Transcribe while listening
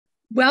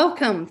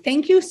Welcome.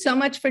 Thank you so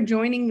much for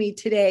joining me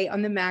today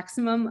on the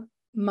Maximum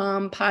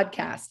Mom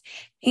podcast.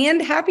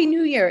 And Happy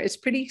New Year. It's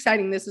pretty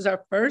exciting. This is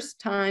our first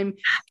time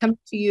coming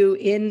to you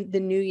in the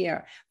new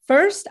year.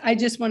 First, I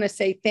just want to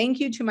say thank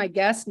you to my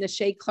guest,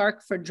 Nishea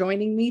Clark, for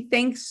joining me.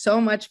 Thanks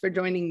so much for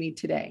joining me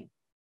today.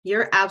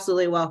 You're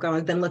absolutely welcome.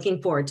 I've been looking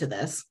forward to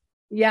this.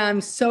 Yeah,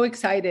 I'm so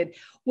excited.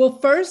 Well,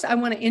 first, I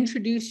want to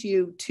introduce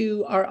you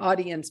to our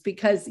audience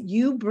because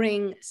you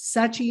bring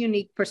such a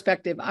unique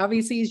perspective.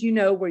 Obviously, as you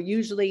know, we're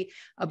usually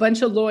a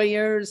bunch of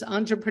lawyers,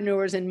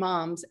 entrepreneurs, and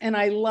moms, and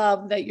I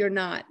love that you're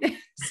not.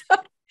 So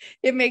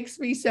it makes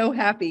me so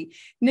happy.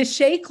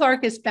 Nishea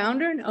Clark is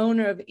founder and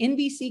owner of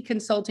NVC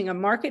Consulting, a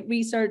market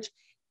research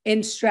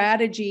and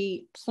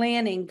strategy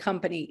planning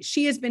company.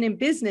 She has been in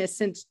business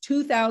since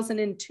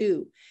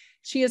 2002.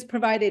 She has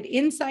provided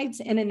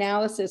insights and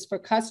analysis for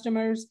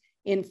customers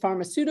in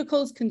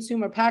pharmaceuticals,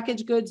 consumer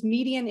packaged goods,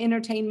 media and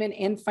entertainment,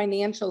 and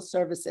financial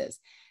services.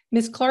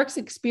 Ms. Clark's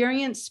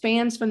experience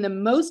spans from the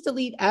most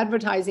elite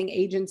advertising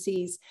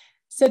agencies,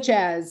 such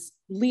as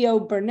Leo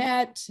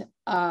Burnett,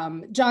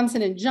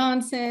 Johnson &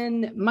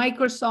 Johnson,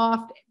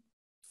 Microsoft,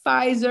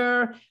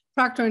 Pfizer,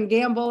 Procter &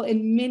 Gamble,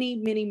 and many,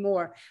 many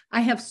more.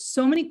 I have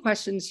so many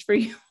questions for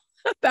you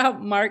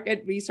about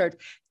market research.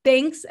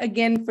 Thanks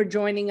again for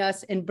joining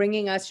us and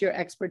bringing us your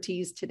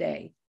expertise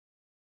today.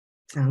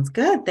 Sounds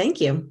good.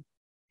 Thank you.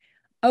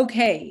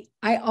 Okay.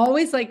 I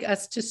always like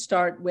us to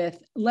start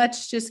with,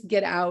 let's just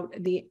get out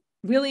the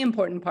really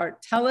important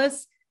part. Tell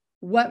us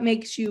what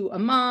makes you a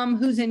mom,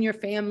 who's in your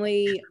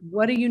family,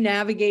 what are you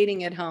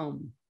navigating at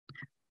home?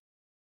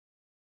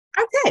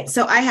 Okay.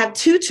 So I have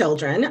two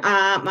children.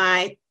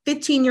 My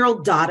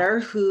 15-year-old daughter,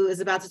 who is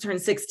about to turn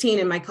 16,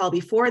 and my call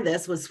before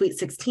this was Sweet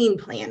 16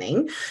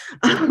 planning.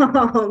 And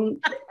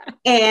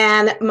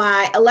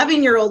my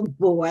 11-year-old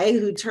boy,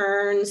 who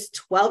turns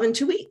 12 in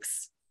 2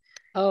 weeks.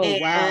 Oh,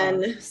 and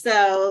wow.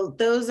 So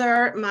those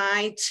are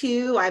my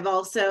two. I've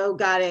also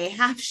got a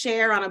half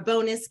share on a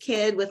bonus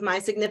kid with my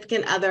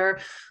significant other,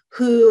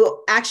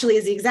 who actually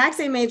is the exact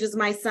same age as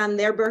my son.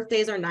 Their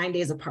birthdays are 9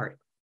 days apart.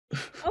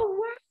 Oh, wow.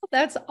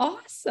 That's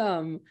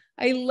awesome.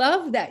 I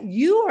love that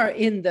you are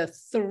in the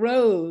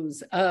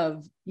throes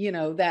of,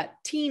 that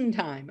teen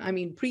time. I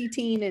mean,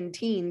 preteen and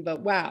teen,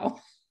 but wow.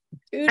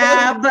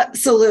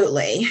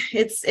 Absolutely.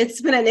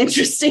 It's been an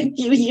interesting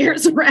few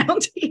years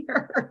around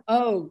here.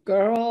 Oh,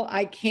 girl,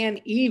 I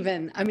can't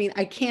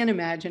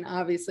imagine,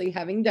 obviously,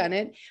 having done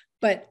it,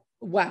 but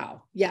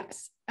wow.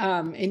 Yes.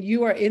 And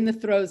you are in the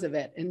throes of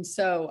it. And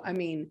so,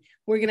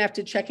 we're going to have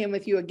to check in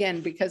with you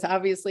again, because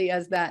obviously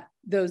as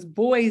those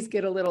boys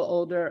get a little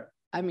older,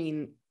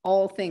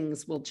 all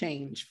things will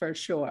change for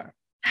sure.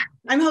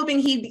 I'm hoping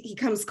he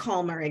becomes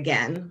calmer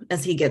again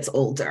as he gets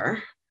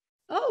older.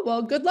 Oh,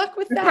 well, good luck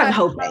with that. I'm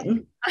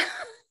hoping.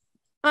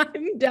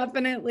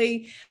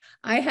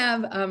 I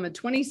have a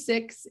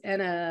 26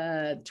 and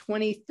a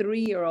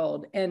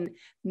 23-year-old, and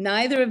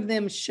neither of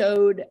them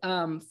showed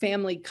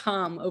family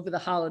calm over the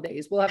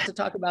holidays. We'll have to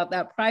talk about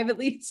that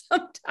privately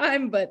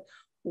sometime, but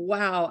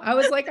wow. I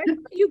was like, I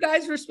thought you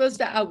guys were supposed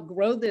to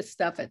outgrow this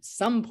stuff at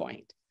some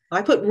point.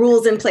 I put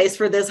rules in place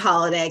for this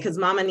holiday because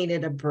Mama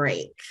needed a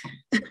break.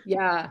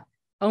 Yeah.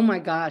 Oh my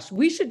gosh.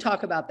 We should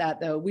talk about that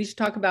though. We should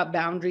talk about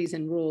boundaries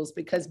and rules,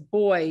 because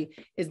boy,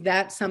 is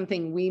that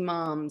something we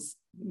moms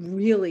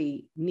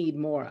really need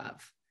more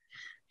of.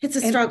 It's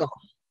a struggle.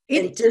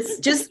 And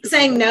just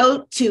saying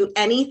no to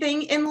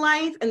anything in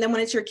life. And then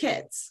when it's your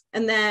kids,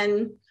 and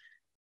then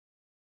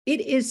it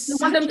is,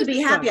 I want them to be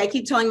happy. I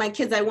keep telling my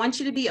kids, I want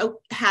you to be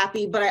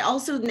happy, but I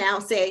also now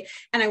say,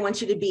 and I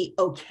want you to be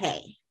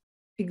okay.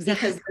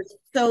 Exactly. Because there's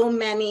so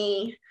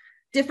many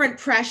different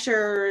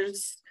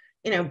pressures.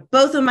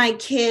 Both of my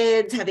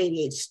kids have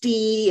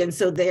ADHD. And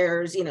so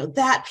there's,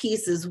 that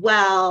piece as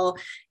well.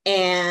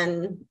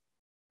 And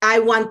I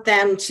want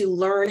them to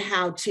learn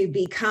how to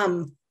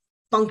become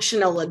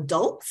functional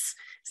adults,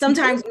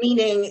 sometimes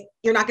meaning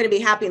you're not going to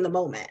be happy in the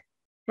moment.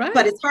 Right.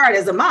 But it's hard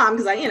as a mom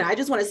because I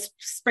just want to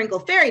sprinkle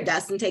fairy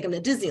dust and take them to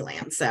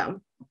Disneyland.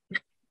 So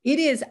it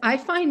is. I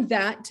find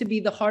that to be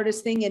the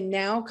hardest thing. And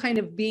now kind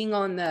of being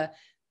on the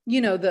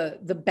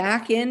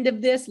back end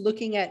of this,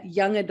 looking at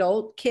young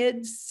adult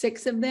kids,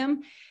 6 of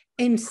them,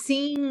 and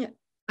seeing,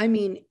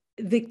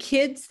 the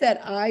kids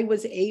that I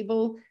was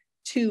able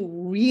to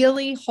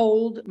really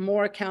hold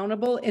more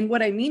accountable. And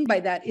what I mean by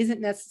that isn't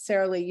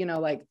necessarily,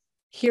 like,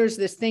 here's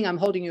this thing, I'm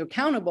holding you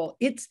accountable.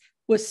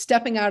 Was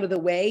stepping out of the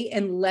way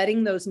and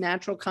letting those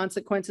natural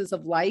consequences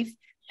of life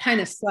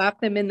kind of slap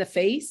them in the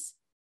face.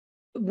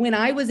 When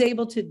I was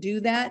able to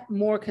do that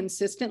more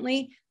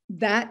consistently,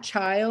 that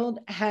child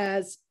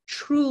has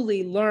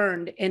truly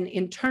learned and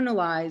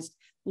internalized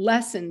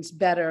lessons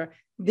better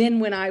than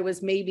when I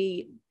was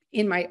maybe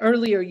in my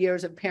earlier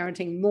years of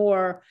parenting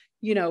more,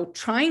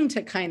 trying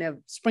to kind of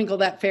sprinkle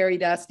that fairy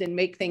dust and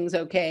make things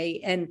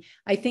okay. And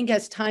I think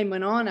as time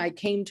went on, I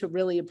came to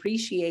really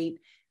appreciate,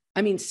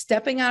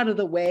 stepping out of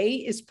the way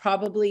is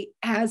probably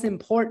as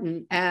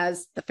important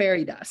as the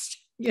fairy dust,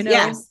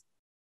 Yes.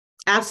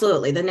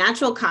 Absolutely. The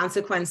natural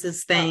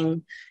consequences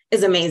thing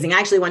is amazing. I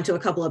actually went to a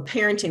couple of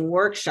parenting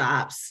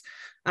workshops,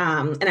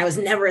 and I was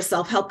never a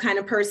self-help kind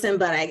of person,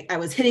 but I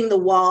was hitting the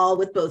wall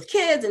with both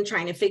kids and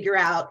trying to figure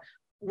out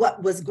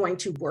what was going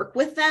to work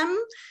with them.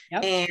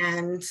 Yep.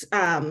 And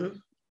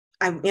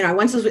I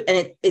went to,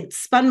 and it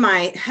spun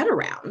my head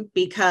around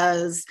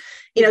because,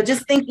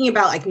 just thinking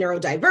about like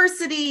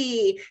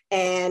neurodiversity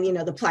and,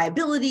 the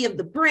pliability of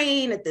the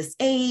brain at this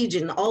age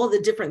and all of the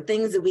different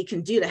things that we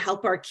can do to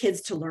help our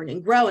kids to learn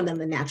and grow. And then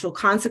the natural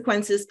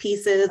consequences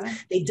pieces,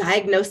 they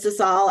diagnosed us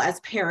all as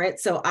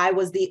parents. So I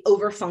was the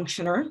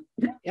overfunctioner.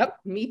 Yep.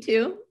 Me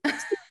too.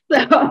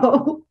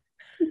 So,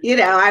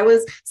 I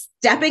was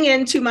stepping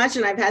in too much,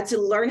 and I've had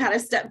to learn how to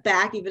step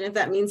back, even if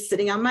that means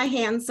sitting on my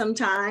hands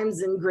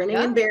sometimes and grinning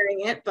and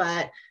bearing it,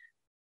 but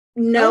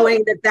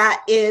knowing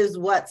that is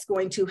what's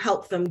going to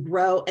help them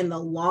grow in the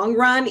long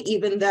run,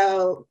 even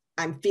though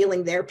I'm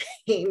feeling their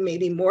pain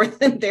maybe more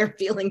than they're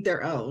feeling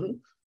their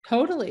own.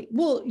 Totally.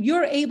 Well,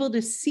 you're able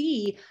to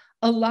see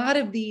a lot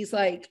of these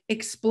like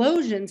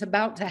explosions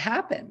about to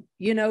happen.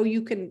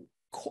 You can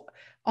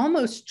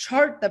almost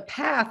chart the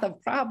path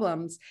of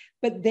problems,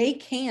 but they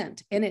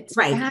can't. And it's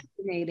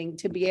fascinating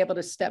to be able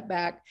to step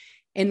back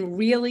and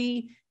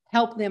really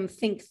help them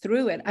think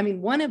through it. I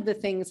mean, one of the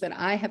things that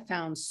I have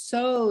found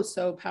so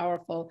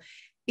powerful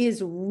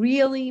is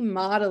really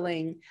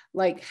modeling,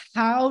 like,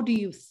 how do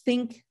you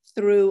think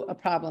through a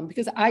problem?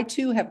 Because I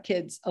too have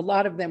kids, a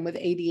lot of them with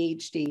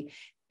ADHD,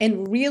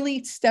 and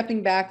really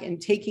stepping back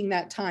and taking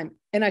that time.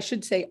 And I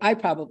should say, I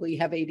probably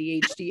have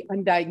ADHD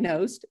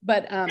undiagnosed,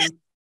 but I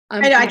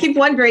know. I keep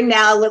wondering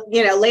now,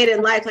 late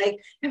in life, like,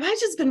 have I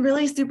just been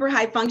really super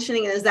high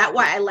functioning? And is that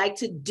why I like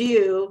to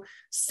do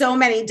so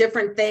many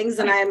different things?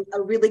 And I'm a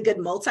really good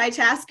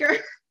multitasker.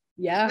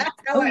 Yeah. That's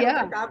how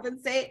I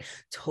compensate.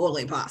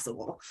 Totally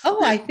possible.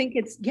 I think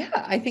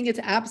it's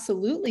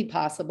absolutely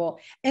possible.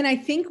 And I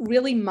think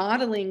really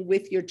modeling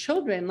with your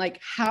children, like,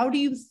 how do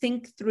you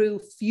think through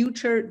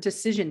future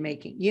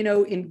decision-making,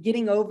 in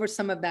getting over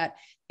some of that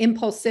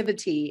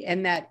impulsivity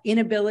and that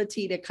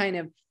inability to kind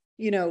of,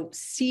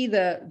 see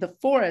the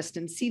forest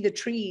and see the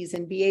trees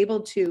and be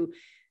able to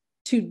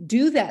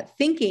do that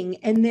thinking,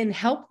 and then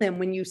help them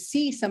when you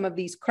see some of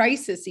these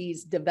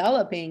crises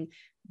developing,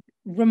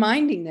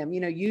 reminding them,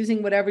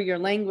 using whatever your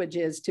language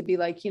is to be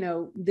like,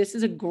 this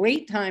is a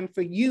great time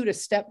for you to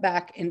step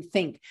back and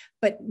think,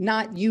 but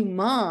not you,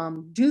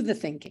 mom, do the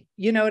thinking.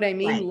 You know what I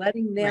mean? Right.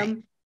 Letting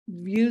them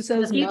use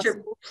those. The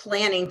future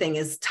planning thing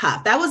is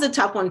tough. That was a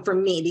tough one for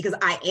me because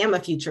I am a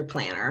future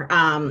planner.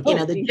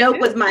 The joke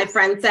with my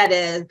friend said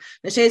is,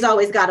 Nishea's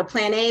always got a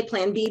plan A,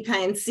 plan B,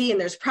 plan C, and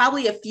there's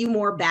probably a few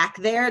more back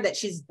there that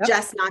she's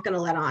just not going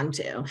to let on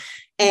to.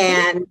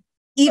 And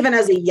even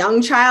as a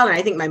young child, and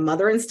I think my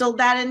mother instilled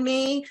that in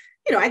me,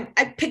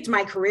 I picked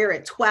my career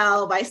at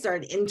 12. I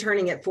started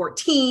interning at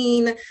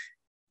 14, and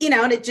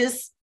it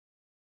just,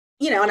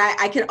 and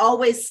I can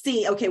always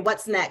see, okay,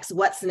 what's next?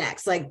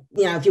 Like,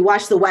 if you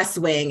watch The West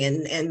Wing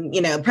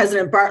and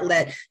President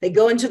Bartlett, they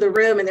go into the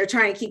room and they're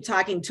trying to keep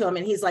talking to him.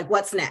 And he's like,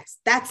 what's next?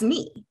 That's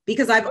me,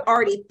 because I've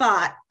already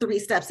thought 3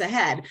 steps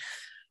ahead.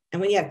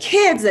 And when you have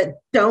kids that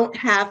don't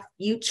have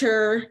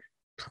future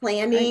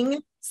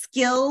planning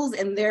skills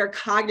in their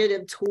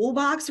cognitive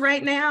toolbox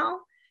right now,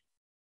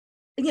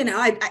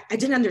 I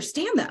didn't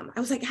understand them. I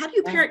was like, how do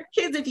you parent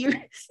kids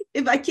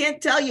if I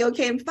can't tell you,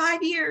 okay, in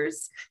 5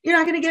 years, you're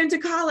not going to get into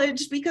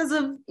college because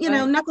of,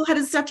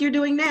 knuckleheaded stuff you're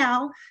doing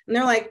now. And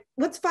they're like,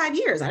 what's 5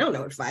 years? I don't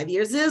know what 5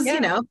 years is,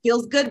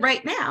 feels good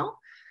right now.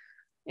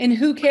 And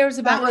who cares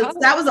about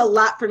that was a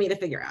lot for me to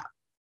figure out.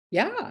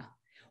 Yeah.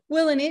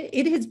 Well, and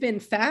it has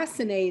been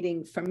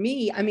fascinating for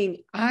me. I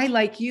mean,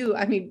 you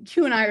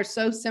and I are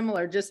so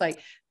similar, just like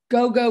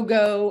go, go,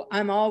 go.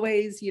 I'm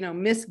always,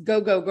 Miss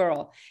Go, Go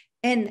Girl.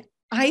 And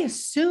I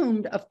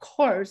assumed, of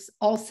course,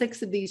 all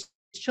 6 of these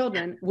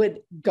children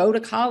would go to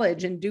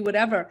college and do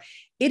whatever.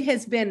 It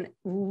has been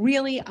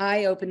really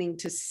eye-opening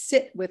to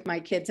sit with my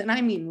kids. And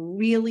I mean,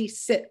 really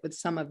sit with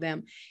some of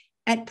them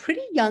at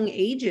pretty young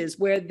ages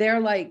where they're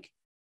like,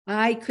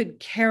 I could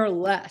care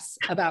less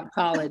about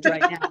college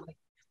right now.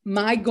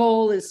 My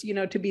goal is,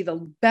 to be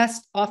the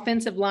best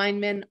offensive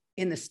lineman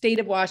in the state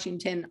of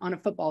Washington on a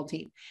football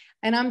team.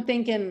 And I'm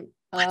thinking,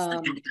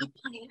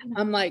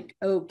 I'm like,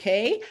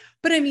 okay.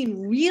 But I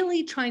mean,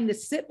 really trying to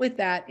sit with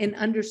that and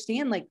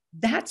understand, like,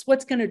 that's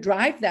what's going to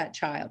drive that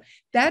child.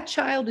 That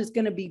child is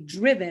going to be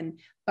driven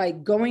by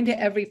going to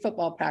every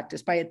football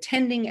practice, by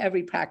attending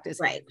every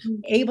practice,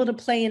 being able to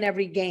play in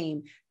every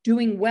game,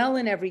 doing well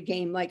in every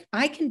game. Like,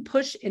 I can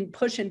push and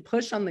push and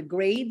push on the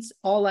grades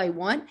all I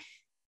want.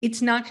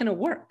 It's not going to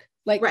work.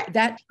 Like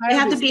that. They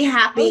have to be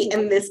happy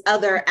in this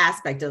other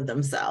aspect of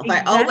themselves.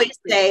 Exactly. I always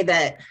say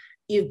that,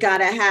 you've got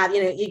to have,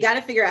 you got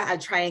to figure out how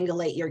to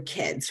triangulate your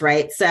kids,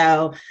 right?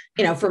 So,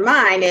 for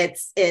mine,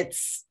 it's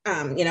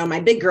my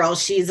big girl,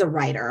 she's a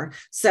writer.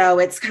 So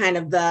it's kind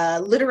of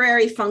the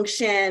literary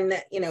function,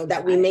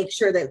 that we make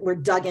sure that we're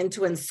dug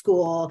into in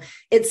school.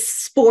 It's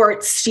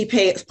sports. She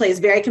plays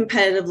very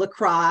competitive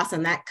lacrosse,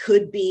 and that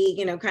could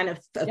be, kind of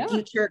a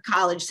future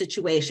college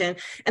situation.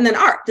 And then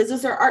art. This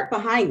is her art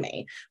behind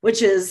me,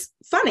 which is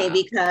funny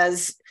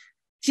because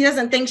she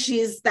doesn't think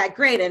she's that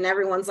great. And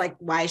everyone's like,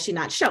 why is she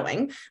not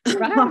showing?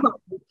 Right.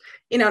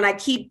 And I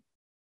keep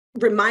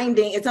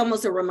reminding, it's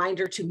almost a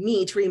reminder to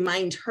me to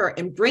remind her,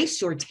 embrace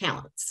your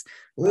talents,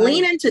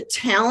 lean into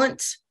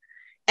talent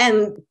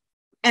and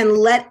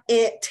let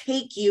it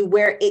take you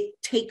where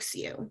it takes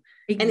you.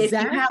 Exactly. And if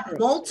you have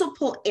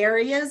multiple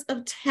areas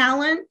of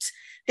talent,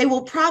 they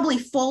will probably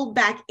fold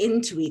back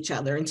into each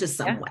other into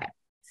some way.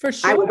 For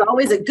sure. I was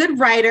always a good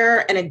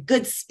writer and a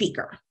good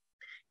speaker.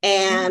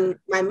 And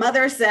my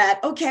mother said,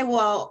 okay,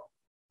 well,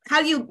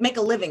 how do you make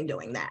a living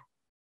doing that?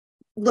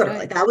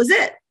 Literally, that was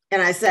it.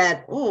 And I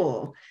said,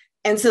 oh.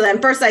 And so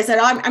then first I said,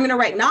 oh, I'm going to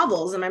write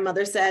novels. And my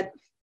mother said,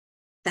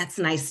 that's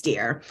nice,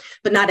 dear,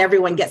 but not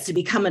everyone gets to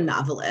become a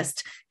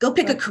novelist. Go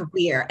pick a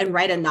career and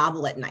write a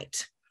novel at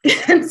night.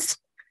 And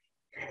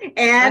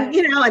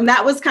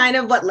that was kind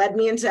of what led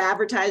me into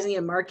advertising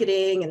and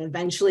marketing, and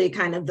eventually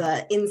kind of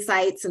the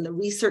insights and the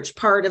research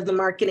part of the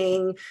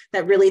marketing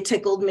that really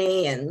tickled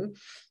me. And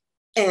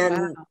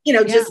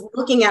just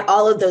looking at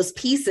all of those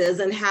pieces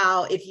and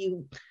how if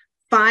you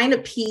find a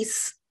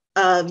piece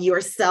of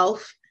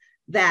yourself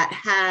that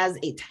has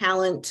a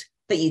talent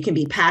that you can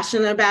be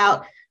passionate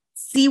about,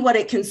 see what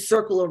it can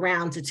circle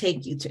around to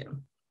take you to.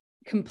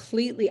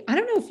 Completely. I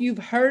don't know if you've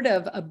heard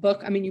of a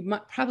book. I mean, you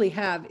might probably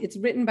have. It's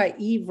written by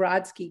Eve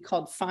Rodsky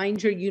called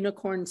Find Your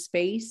Unicorn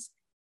Space.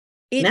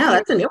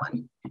 That's a new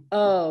one.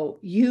 Oh,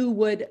 you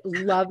would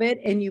love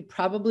it. And you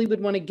probably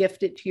would want to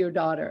gift it to your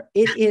daughter.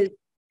 It is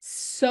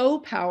so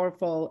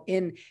powerful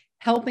in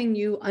helping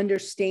you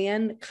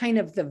understand kind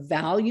of the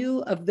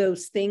value of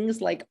those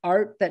things like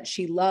art that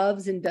she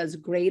loves and does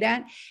great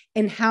at,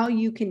 and how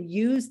you can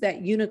use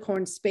that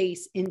unicorn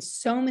space in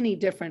so many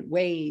different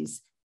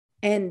ways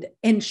and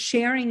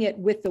sharing it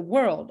with the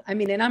world. I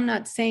mean, and I'm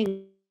not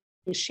saying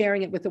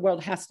sharing it with the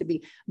world has to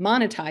be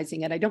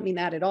monetizing it. I don't mean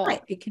that at all.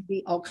 Right. It can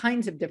be all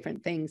kinds of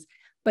different things,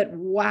 but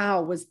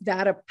wow, was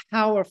that a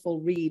powerful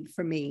read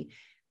for me.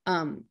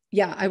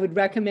 I would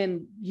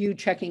recommend you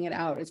checking it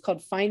out. It's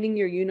called Finding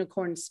Your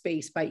Unicorn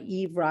Space by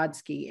Eve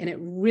Rodsky, and it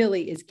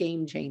really is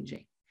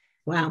game-changing.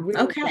 Wow.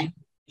 Really okay.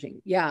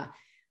 Game-changing. Yeah.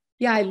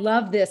 I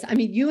love this. I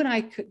mean, you and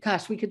I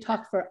we could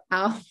talk for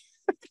hours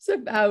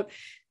about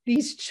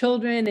these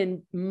children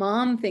and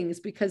mom things,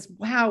 because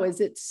wow, is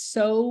it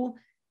so,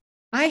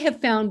 I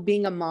have found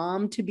being a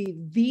mom to be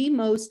the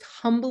most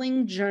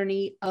humbling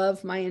journey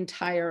of my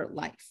entire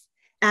life.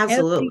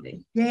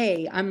 Absolutely. Every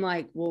day I'm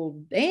like,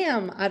 well,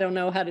 damn, I don't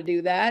know how to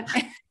do that.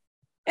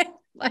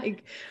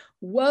 Like,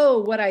 whoa,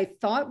 what I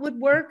thought would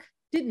work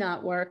did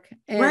not work.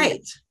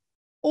 Right.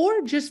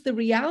 Or just the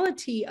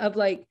reality of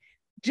like,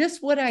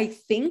 just what I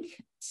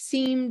think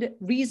seemed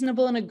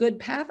reasonable and a good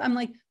path. I'm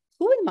like,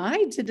 who am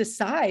I to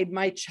decide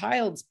my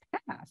child's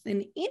path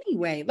in any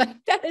way? Like,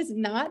 that is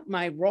not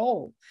my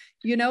role.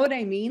 You know what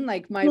I mean?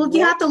 Like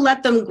you have to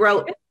let them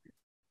grow.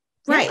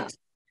 Right.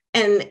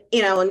 And,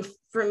 and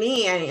for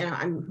me,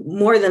 I'm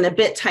more than a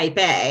bit type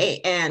A,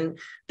 and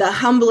the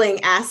humbling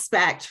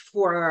aspect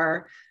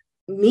for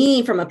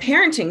me from a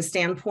parenting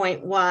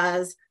standpoint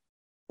was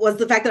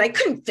the fact that I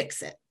couldn't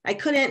fix it. I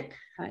couldn't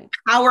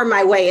power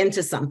my way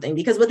into something,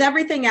 because with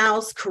everything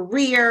else,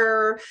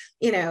 career,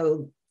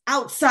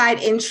 outside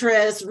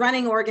interests,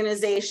 running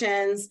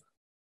organizations,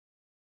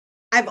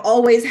 I've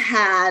always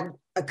had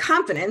a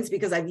confidence,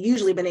 because I've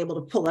usually been able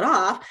to pull it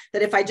off,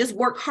 that if I just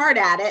work hard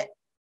at it,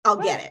 I'll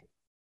get it.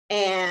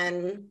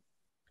 And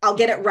I'll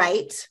get it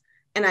right.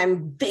 And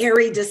I'm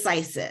very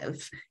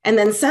decisive. And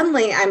then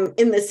suddenly I'm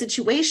in this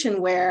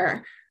situation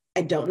where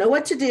I don't know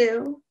what to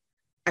do.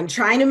 I'm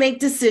trying to make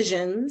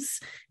decisions.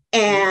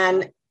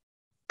 And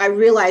I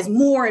realize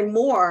more and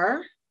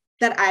more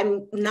that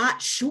I'm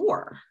not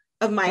sure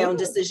of my own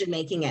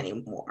decision-making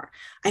anymore.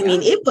 I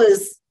mean, it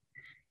was,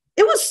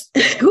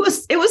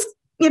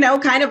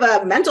 kind of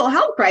a mental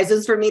health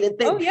crisis for me to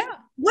think,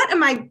 what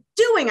am I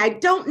doing? I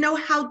don't know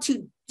how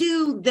to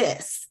do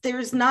this.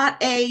 There's not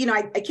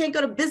I can't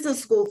go to business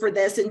school for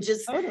this and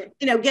just,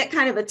 get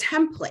kind of a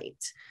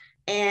template.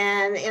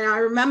 And, I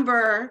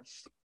remember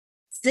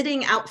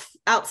sitting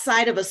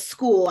outside of a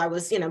school. I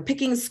was,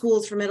 picking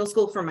schools for middle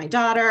school for my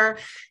daughter,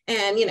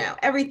 and,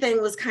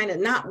 everything was kind of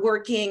not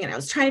working, and I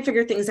was trying to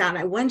figure things out. And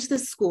I went to the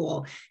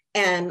school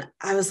and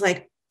I was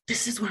like,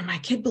 this is where my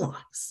kid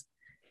belongs.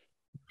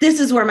 This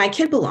is where my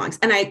kid belongs.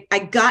 And I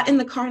got in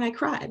the car and I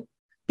cried,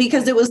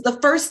 because it was the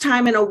first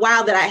time in a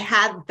while that I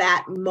had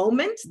that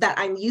moment that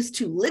I'm used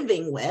to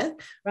living with.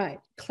 Right.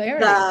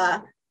 Clarity.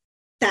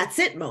 That's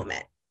it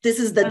moment. This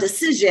is the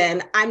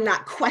decision. I'm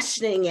not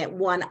questioning it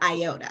one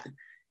iota.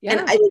 Yeah.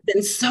 And it had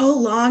been so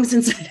long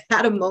since I'd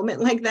had a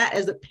moment like that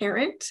as a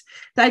parent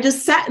that I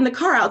just sat in the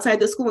car outside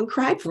the school and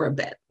cried for a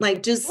bit,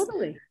 like just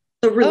Totally.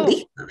 the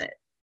relief of it.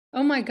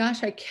 Oh my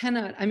gosh, I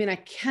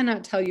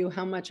cannot tell you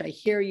how much I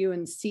hear you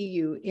and see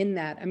you in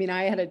that. I mean,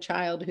 I had a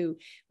child who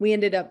we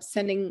ended up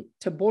sending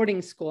to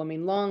boarding school. I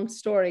mean, long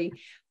story,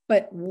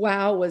 but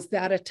wow, was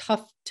that a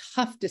tough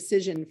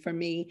decision for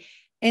me.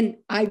 And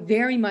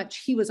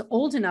he was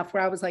old enough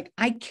where I was like,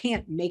 I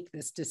can't make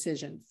this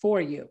decision for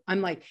you.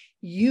 I'm like,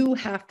 you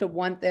have to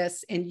want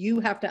this and you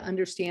have to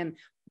understand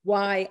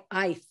why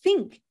I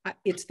think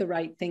it's the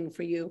right thing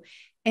for you.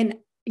 And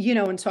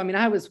and so, I mean,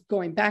 I was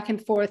going back and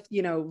forth,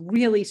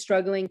 really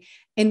struggling.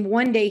 And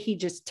one day he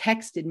just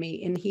texted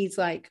me and he's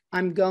like,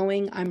 I'm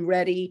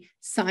ready,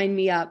 sign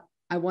me up.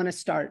 I want to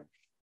start.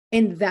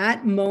 In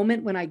that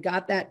moment, when I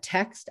got that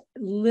text,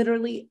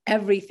 literally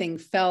everything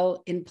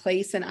fell in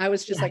place. And I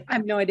was just like, I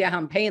have no idea how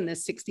I'm paying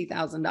this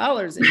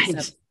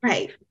 $60,000.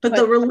 Right. But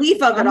the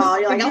relief of it all,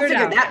 you're like, I'll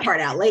figure that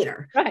part out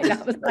later. Right.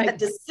 I was like, that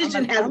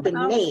decision has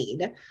been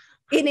made.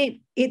 And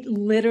it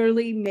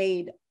literally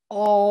made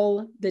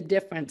all the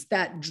difference.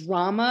 That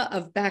drama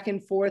of back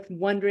and forth,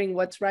 wondering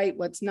what's right,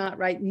 what's not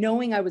right,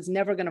 knowing I was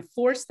never going to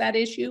force that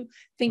issue,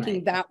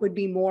 thinking that would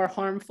be more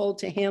harmful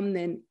to him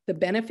than the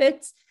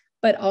benefits,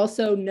 but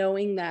also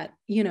knowing that,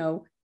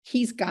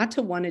 he's got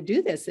to want to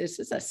do this. This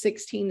is a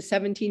 16,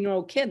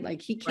 17-year-old kid.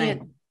 Like he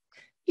can't,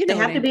 they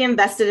have to be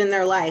invested in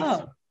their life.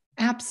 Oh,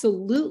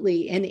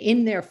 absolutely. And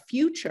in their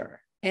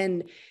future,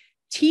 and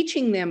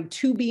teaching them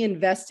to be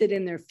invested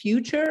in their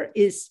future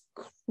is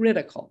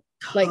critical.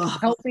 Like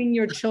helping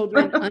your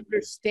children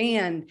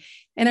understand.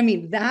 And I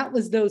mean, that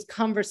was those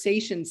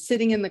conversations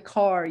sitting in the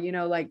car,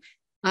 like,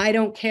 I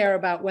don't care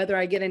about whether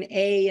I get an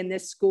A in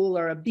this school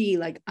or a B.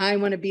 Like, I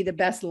want to be the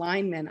best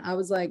lineman. I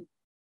was like,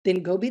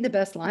 then go be the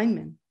best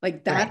lineman.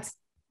 Like, that's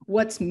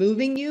what's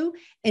moving you.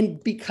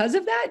 And because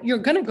of that, you're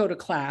going to go to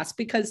class,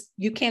 because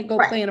you can't go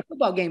play in a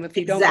football game if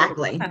you don't go to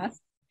class.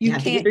 You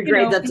can't get your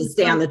grades up to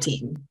stay on the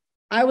team.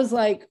 I was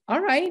like,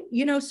 all right,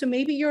 so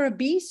maybe you're a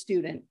B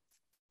student.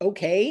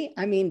 Okay.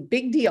 I mean,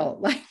 big deal.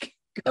 Like,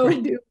 go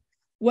do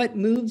what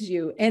moves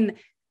you. And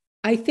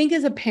I think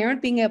as a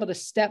parent, being able to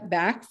step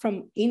back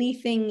from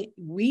anything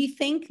we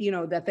think,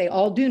 that they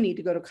all do need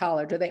to go to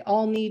college, or they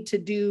all need to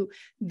do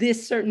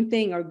this certain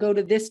thing, or go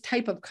to this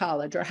type of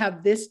college, or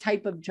have this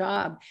type of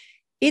job.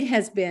 It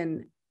has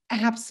been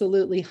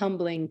absolutely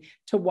humbling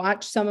to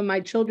watch some of my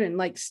children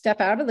like step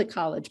out of the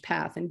college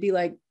path and be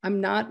like,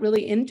 I'm not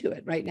really into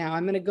it right now.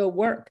 I'm going to go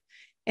work.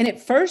 And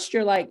at first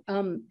you're like,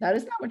 that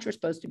is not what you're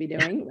supposed to be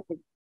doing.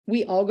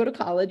 We all go to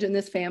college in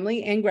this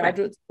family and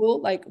graduate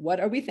school. Like, what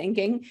are we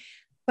thinking?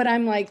 But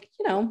I'm like,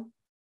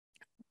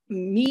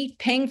 me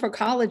paying for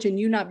college and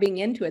you not being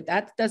into it,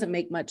 that doesn't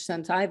make much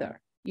sense either.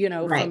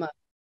 From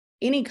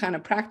any kind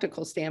of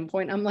practical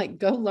standpoint, I'm like,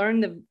 go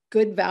learn the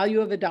good value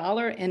of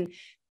 $1 and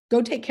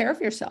go take care of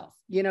yourself.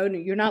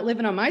 You're not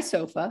living on my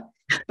sofa,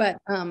 but,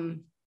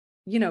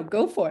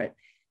 go for it.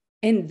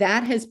 And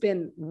that has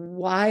been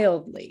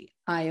wildly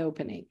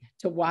eye-opening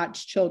to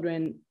watch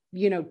children,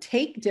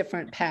 take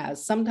different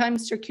paths,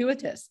 sometimes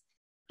circuitous,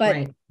 but,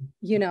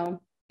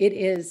 it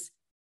is,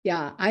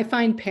 I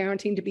find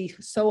parenting to be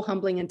so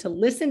humbling. And to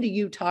listen to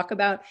you talk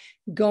about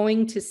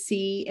going to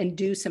see and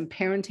do some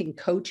parenting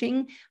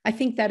coaching, I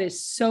think that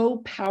is so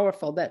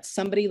powerful that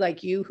somebody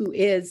like you, who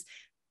is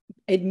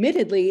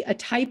admittedly a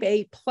type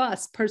A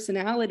plus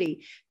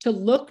personality, to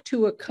look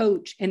to a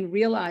coach and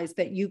realize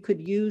that you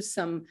could use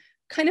some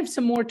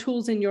more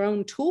tools in your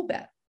own tool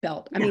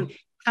belt. I mean,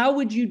 how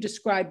would you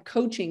describe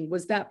coaching?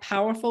 Was that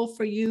powerful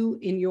for you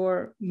in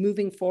your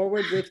moving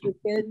forward with your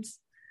kids?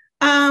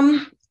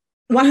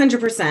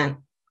 100%.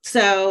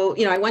 So,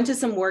 I went to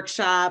some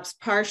workshops,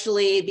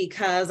 partially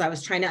because I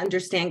was trying to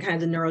understand kind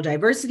of the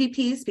neurodiversity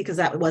piece, because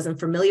that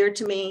wasn't familiar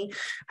to me.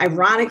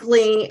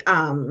 Ironically,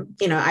 I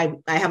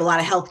have a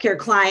lot of healthcare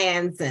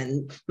clients,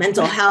 and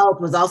mental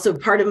health was also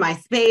part of my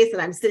space.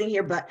 And I'm sitting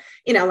here, but,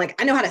 like,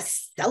 I know how to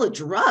sell a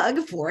drug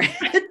for it.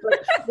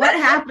 But what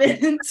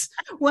happens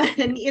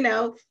when,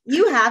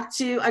 you have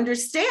to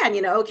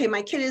understand, okay,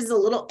 my kid is a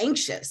little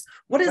anxious.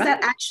 What does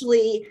that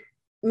actually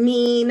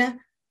mean?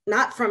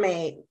 Not from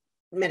a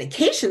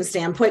medication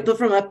standpoint, but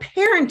from a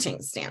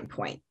parenting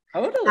standpoint.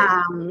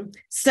 Totally.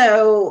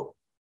 So,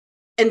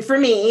 and for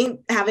me,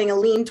 having a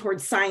lean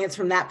towards science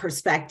from that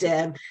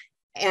perspective,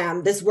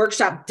 and this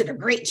workshop did a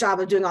great job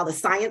of doing all the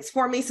science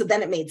for me. So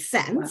then it made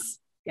sense.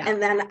 Wow. Yeah.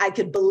 And then I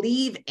could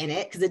believe in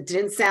it, because it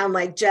didn't sound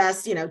like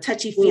just,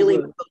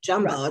 touchy-feely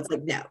jumbo. Right. It's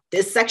like, no,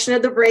 this section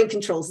of the brain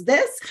controls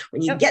this.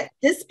 When you get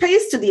this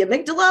pace to the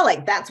amygdala,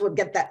 like, that's what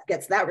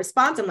gets that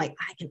response. I'm like,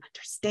 I can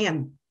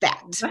understand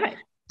that. Right.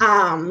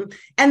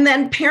 And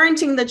then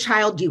parenting the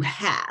child you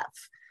have,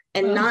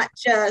 and not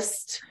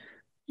just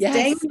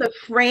staying in the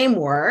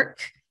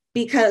framework,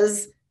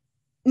 because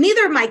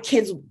neither of my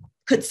kids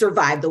could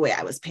survive the way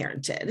I was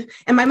parented.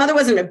 And my mother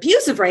wasn't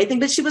abusive or anything,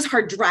 but she was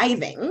hard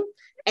driving,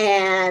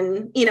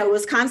 and,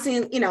 was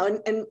constantly,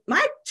 and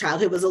my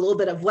childhood was a little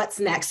bit of what's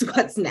next.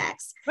 Right.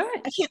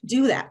 I can't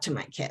do that to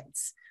my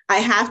kids. I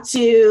have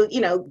to,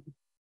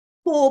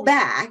 pull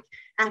back,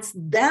 ask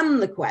them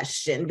the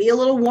question, be a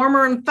little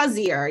warmer and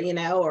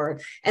fuzzier,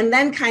 and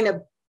then kind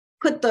of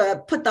put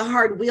the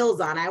hard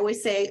wheels on. I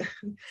always say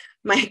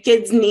my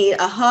kids need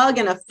a hug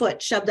and a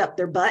foot shoved up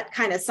their butt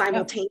kind of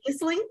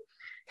simultaneously.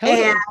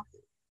 Totally.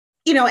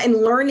 And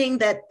learning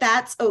that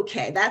that's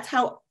okay. That's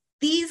how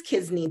these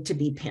kids need to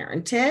be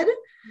parented.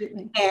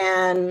 Absolutely.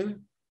 And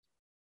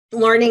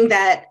learning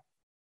that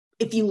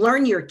if you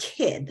learn your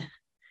kid,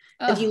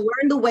 if you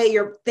learn the way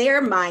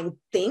their mind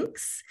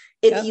thinks,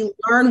 if you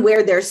learn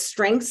where their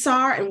strengths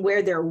are and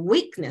where their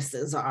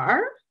weaknesses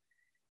are,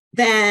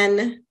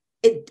 then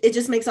it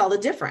just makes all the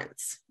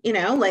difference.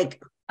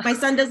 Like my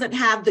son doesn't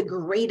have the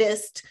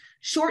greatest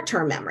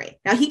short-term memory.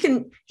 Now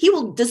he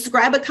will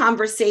describe a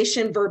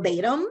conversation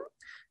verbatim,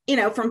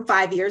 from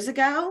 5 years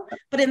ago,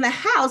 but in the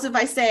house, if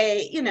I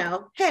say,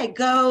 hey,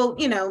 go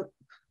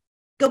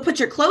put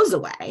your clothes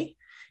away.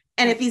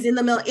 And if he's in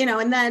the middle,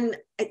 and then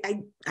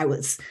I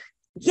was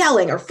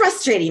yelling or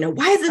frustrated,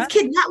 why is this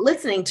kid not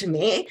listening to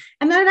me?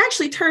 And then it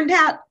actually turned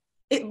out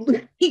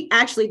he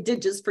actually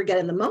did just forget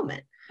in the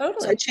moment.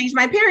 Totally. So I changed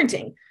my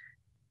parenting.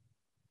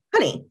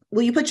 Honey,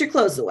 will you put your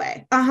clothes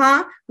away?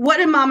 What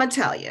did mama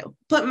tell you?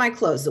 Put my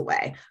clothes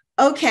away.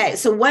 Okay,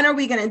 so when are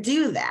we going to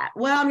do that?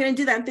 Well, I'm going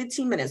to do that in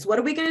 15 minutes. What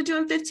are we going to do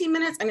in 15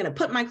 minutes? I'm going to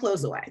put my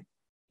clothes away.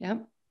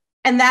 Yep.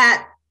 And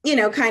that,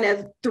 kind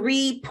of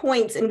 3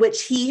 points in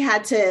which he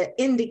had to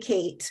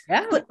indicate,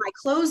 put my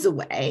clothes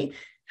away,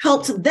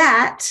 helped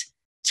that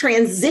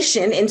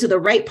transition into the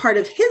right part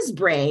of his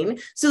brain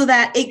so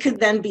that it could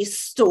then be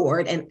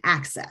stored and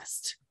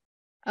accessed.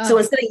 So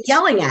instead of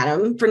yelling at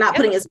him for not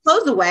putting his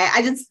clothes away,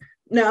 I just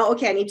know,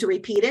 okay, I need to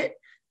repeat it.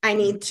 I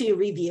need to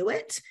review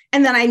it.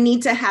 And then I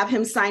need to have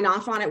him sign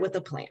off on it with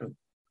a plan.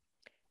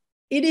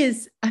 It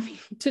is,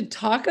 to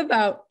talk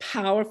about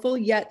powerful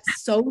yet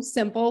so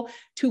simple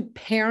to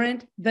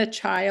parent the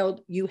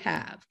child you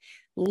have,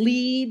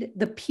 lead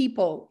the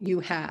people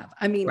you have.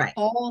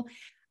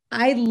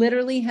 I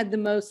literally had the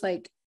most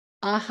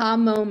aha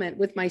moment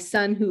with my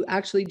son who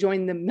actually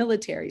joined the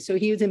military. So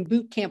he was in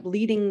boot camp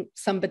leading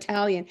some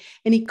battalion,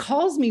 and he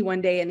calls me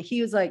one day and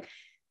he was like,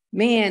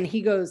 man,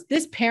 he goes,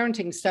 this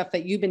parenting stuff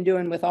that you've been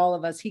doing with all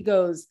of us, he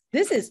goes,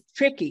 this is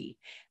tricky.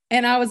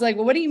 And I was like,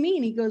 well, what do you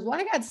mean? He goes, well,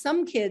 I got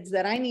some kids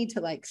that I need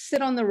to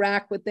sit on the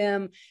rack with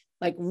them,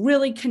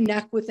 really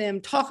connect with them,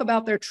 talk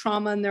about their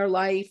trauma in their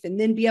life, and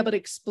then be able to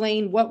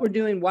explain what we're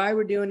doing, why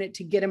we're doing it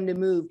to get them to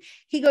move.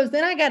 He goes,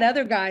 then I got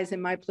other guys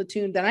in my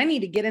platoon that I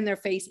need to get in their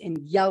face and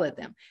yell at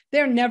them.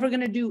 They're never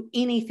going to do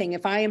anything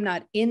if I am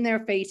not in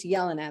their face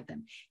yelling at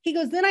them. He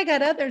goes, then I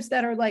got others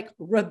that are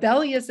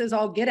rebellious as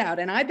all get out.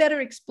 And I better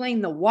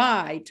explain the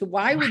why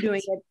we're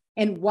doing it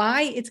and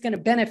why it's going to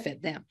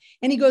benefit them.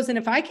 And he goes, and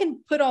if I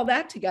can put all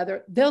that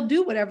together, they'll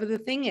do whatever the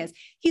thing is.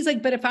 He's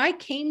like, but if I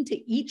came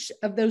to each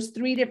of those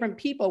 3 different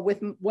people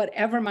with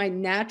whatever my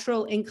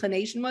natural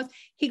inclination was,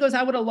 he goes,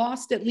 I would have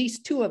lost at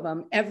least 2 of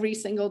them every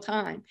single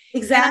time.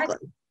 Exactly.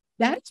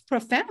 That's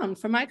profound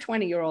for my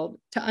 20-year-old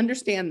to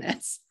understand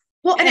this.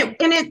 Well, and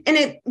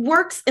it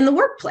works in the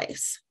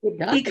workplace,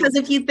 because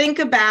if you think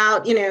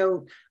about,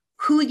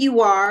 who you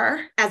are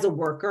as a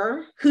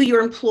worker, who your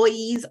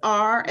employees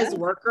are as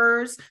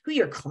workers, who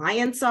your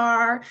clients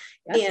are.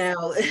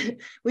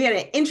 We had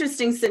an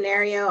interesting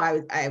scenario.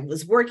 I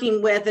was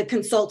working with a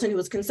consultant who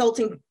was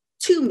consulting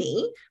to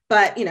me,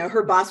 but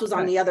her boss was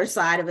on the other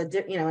side of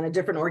in a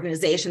different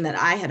organization that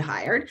I had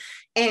hired.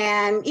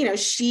 And,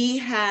 she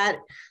had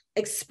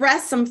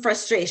expressed some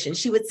frustration.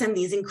 She would send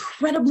these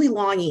incredibly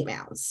long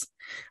emails.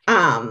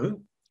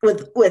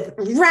 With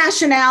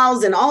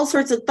rationales and all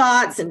sorts of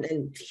thoughts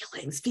and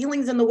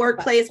feelings in the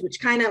workplace, which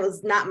kind of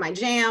was not my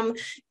jam.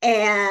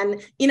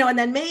 And, and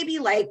then maybe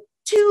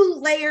 2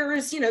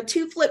 layers,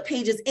 2 flip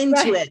pages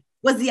into it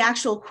was the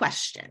actual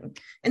question.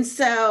 And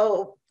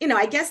so,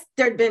 I guess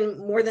there'd been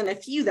more than a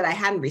few that I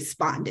hadn't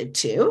responded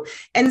to.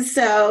 And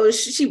so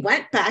she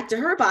went back to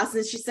her boss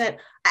and she said,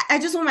 I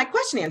just want my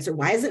question answered.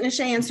 Why isn't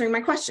Nishea answering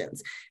my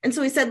questions? And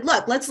so he said,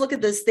 let's look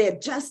at this. They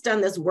had just done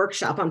this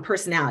workshop on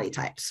personality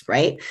types,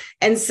 right?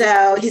 And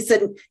so he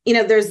said,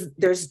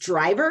 there's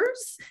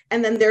drivers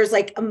and then there's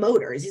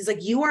emoters. He's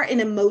like, you are an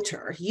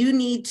emoter. You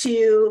need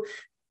to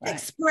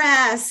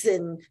express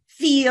and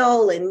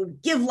feel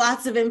and give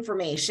lots of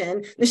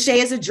information.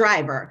 Nishea is a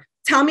driver.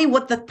 Tell me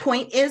what the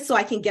point is so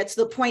I can get to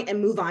the point and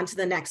move on to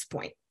the next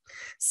point.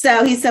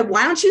 So he said,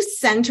 why don't you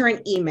send her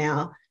an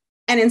email?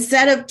 And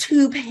instead of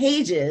 2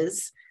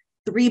 pages,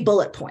 3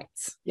 bullet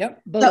points. So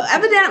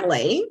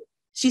evidently,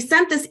 she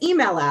sent this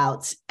email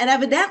out, and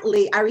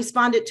evidently, I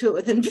responded to it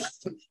within 5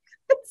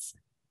 minutes.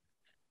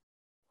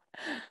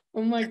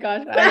 Oh my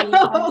gosh!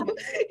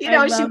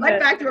 She went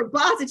back to her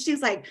boss, and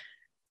she's like,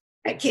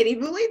 "I can't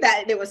even believe that."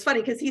 And it was funny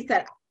because he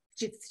said,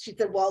 "She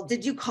said, well,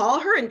 did you call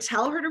her and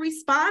tell her to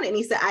respond?" And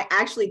he said, "I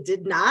actually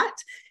did not."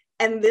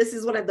 And this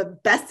is one of the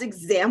best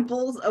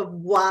examples of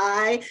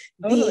why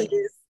these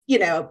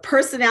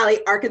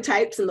personality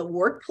archetypes in the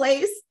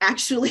workplace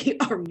actually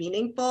are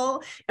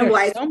meaningful and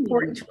why it's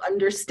important to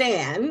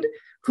understand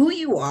who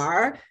you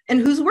are and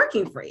who's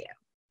working for you.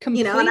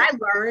 You know, and I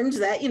learned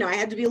that, you know, I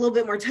had to be a little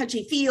bit more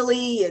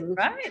touchy-feely and,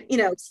 right. you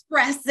know,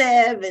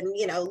 expressive and,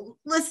 you know,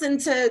 listen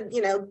to,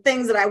 you know,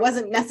 things that I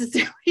wasn't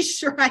necessarily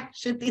sure I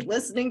should be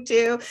listening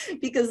to,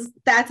 because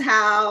that's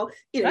how,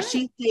 you know, right.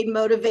 she stayed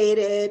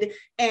motivated.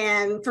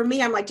 And for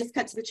me, I'm like, just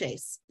cut to the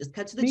chase. Just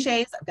cut to the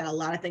chase. I've got a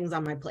lot of things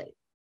on my plate.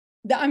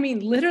 I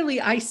mean,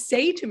 literally, I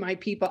say to my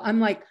people, I'm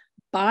like,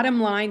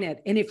 bottom line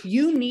it. And if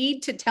you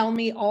need to tell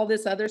me all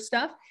this other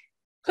stuff,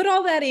 put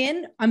all that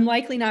in. I'm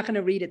likely not going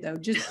to read it though.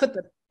 Just put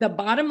the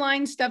bottom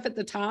line stuff at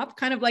the top,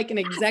 kind of like an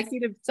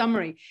executive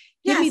summary.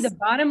 Give me the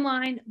bottom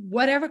line,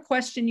 whatever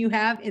question you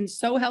have. And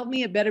so help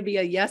me, it better be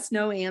a yes,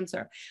 no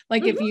answer.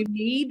 Like if you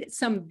need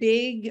some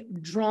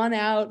big drawn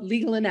out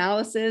legal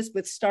analysis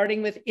with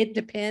starting with, it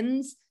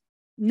depends.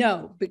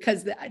 No,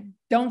 because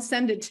don't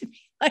send it to me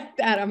like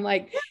that. I'm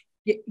like,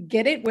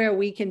 get it where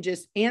we can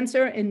just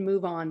answer and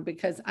move on,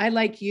 because I,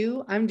 like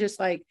you, I'm just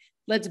like,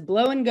 let's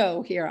blow and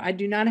go here. I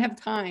do not have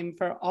time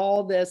for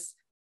all this.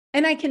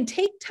 And I can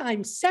take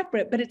time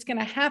separate, but it's going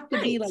to have to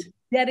be like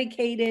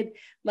dedicated.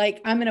 Like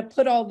I'm going to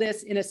put all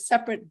this in a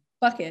separate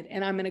bucket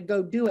and I'm going to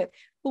go do it.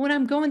 But when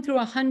I'm going through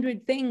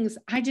 100 things,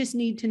 I just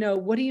need to know,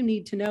 what do you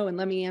need to know? And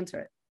let me answer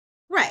it.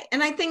 Right.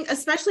 And I think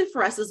especially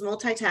for us as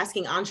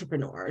multitasking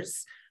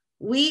entrepreneurs,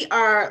 we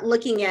are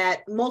looking at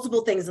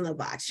multiple things in the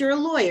box. You're a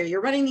lawyer,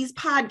 you're running these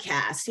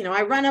podcasts. You know,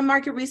 I run a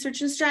market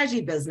research and strategy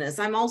business.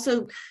 I'm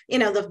also, you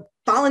know, the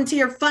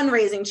volunteer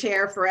fundraising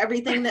chair for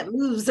everything that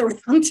moves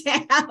around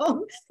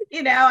town.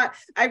 You know,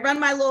 I run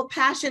my little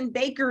passion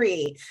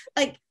bakery,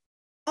 like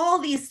all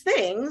these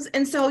things.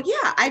 And so,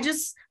 yeah, I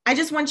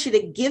just want you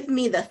to give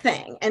me the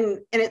thing. And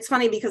it's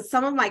funny because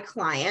some of my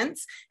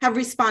clients have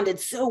responded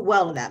so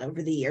well to that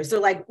over the years. They're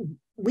like,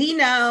 we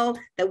know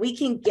that we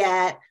can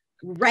get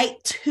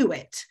right to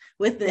it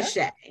with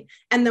Nishea.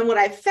 And then what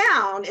I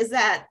found is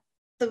that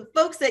the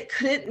folks that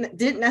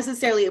didn't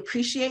necessarily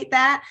appreciate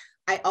that,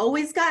 I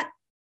always got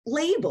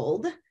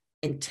labeled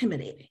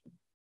intimidating.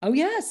 Oh,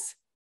 yes.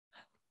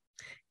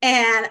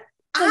 And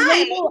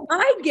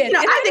I get, you know,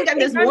 I think I'm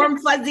this warm,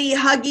 fuzzy,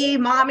 huggy,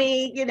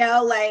 mommy, you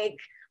know, like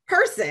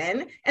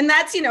person. And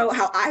that's, you know,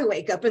 how I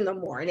wake up in the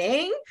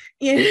morning,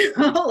 you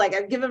know, like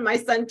I've given my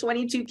son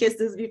 22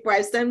 kisses before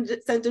I sent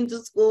him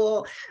to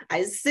school.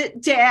 I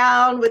sit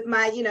down with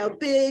my, you know,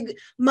 big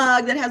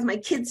mug that has my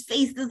kids'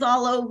 faces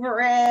all over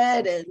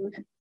it.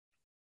 And,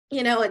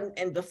 you know,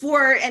 and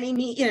before any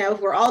meet, you know,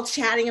 we're all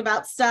chatting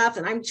about stuff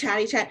and I'm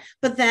chatty,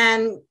 but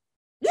then,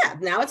 yeah,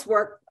 now it's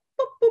work.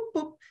 Boop, boop,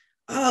 boop.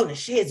 Oh,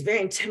 Nishea is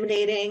very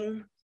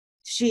intimidating.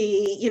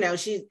 She, you know,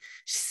 she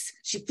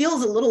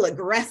feels a little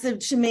aggressive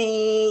to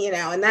me, you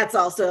know, and that's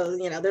also,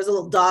 you know, there's a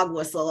little dog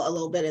whistle a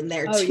little bit in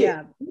there too.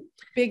 Yeah,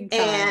 big time.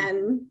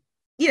 And,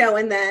 you know,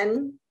 and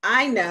then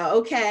I know,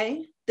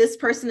 okay, this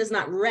person is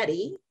not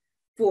ready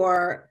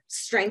for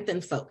strength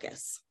and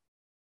focus.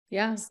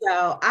 Yeah.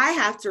 So I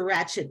have to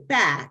ratchet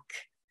back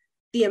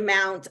the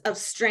amount of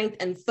strength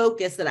and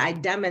focus that I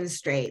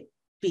demonstrate,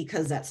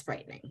 because that's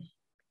frightening.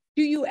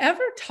 Do you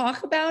ever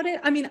talk about it?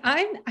 I mean,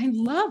 I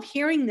love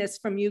hearing this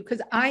from you,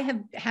 because I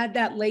have had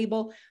that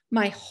label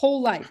my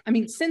whole life. I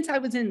mean, since I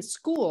was in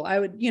school, I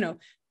would, you know,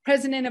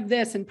 president of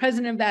this and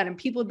president of that. And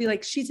people would be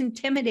like, she's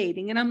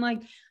intimidating. And I'm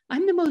like,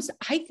 I'm the most,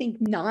 I think,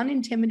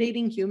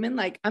 non-intimidating human.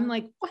 Like, I'm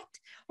like, what?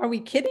 Are we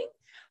kidding?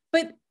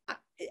 But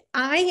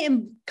I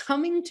am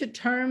coming to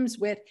terms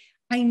with,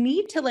 I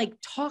need to like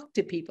talk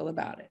to people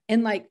about it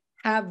and like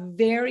have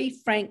very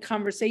frank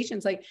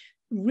conversations. Like,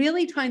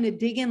 really trying to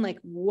dig in, like,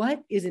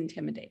 what is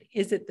intimidating?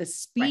 Is it the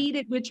speed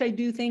at which I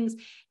do things?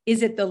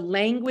 Is it the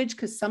language?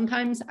 Because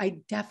sometimes I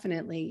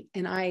definitely,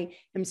 and I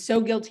am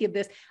so guilty of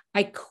this,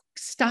 I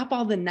stop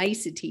all the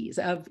niceties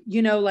of,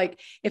 you know, like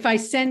if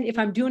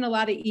I'm doing a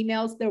lot of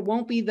emails, there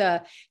won't be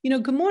the, you know,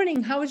 good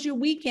morning, how was your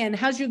weekend?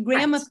 How's your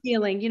grandma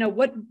feeling? You know,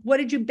 what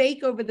did you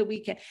bake over the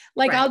weekend?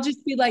 Like, I'll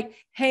just be like,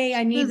 hey,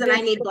 I need Susan,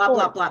 I need blah,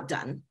 blah, blah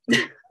done.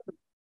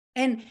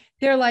 And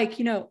they're like,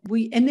 you know,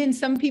 and then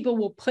some people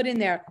will put in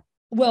there,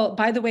 well,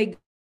 by the way, good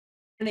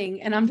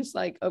morning. And I'm just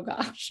like, oh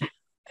gosh.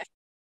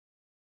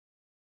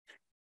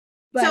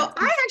 But, so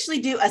I actually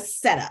do a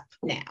setup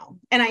now,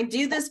 and I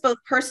do this both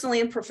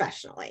personally and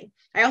professionally.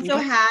 I also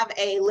have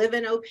a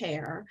live-in au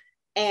pair,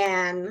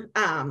 and,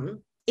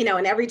 you know,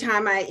 and every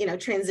time I, you know,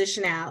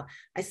 transition out,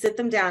 I sit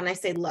them down and I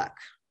say, look,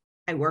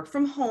 I work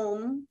from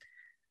home.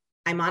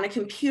 I'm on a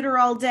computer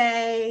all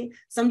day.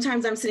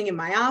 Sometimes I'm sitting in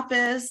my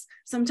office.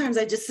 Sometimes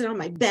I just sit on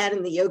my bed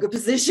in the yoga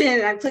position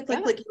and I'm clicking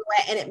away.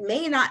 And it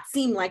may not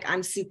seem like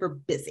I'm super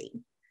busy.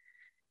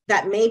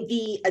 That may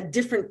be a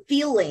different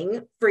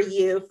feeling for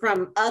you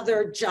from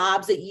other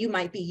jobs that you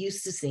might be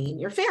used to seeing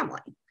your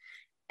family.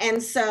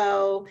 And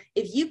so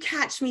if you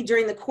catch me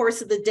during the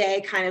course of the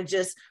day, kind of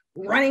just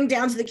running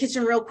down to the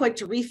kitchen real quick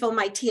to refill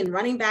my tea and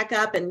running back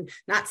up and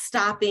not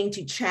stopping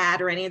to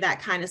chat or any of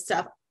that kind of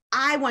stuff,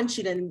 I want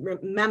you to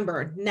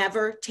remember,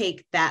 never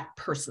take that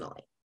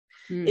personally.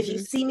 Mm-hmm. If you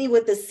see me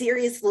with a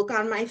serious look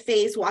on my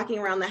face walking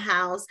around the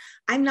house,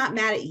 I'm not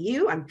mad at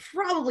you. I'm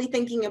probably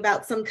thinking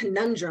about some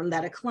conundrum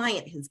that a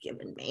client has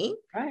given me.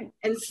 Right.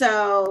 And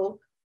so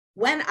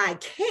when I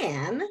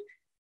can,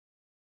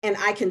 and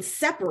I can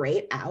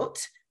separate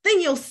out,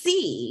 then you'll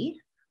see,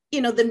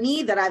 the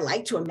me that I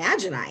like to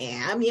imagine I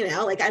am,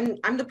 like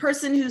I'm the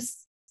person who's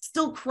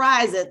still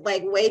cries at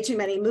like way too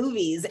many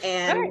movies,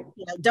 and Right.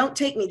 Don't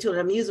take me to an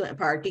amusement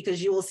park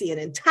because you will see an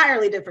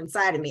entirely different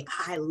side of me.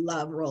 I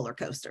love roller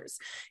coasters,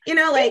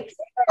 like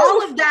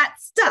all of that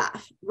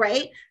stuff,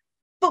 right?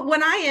 But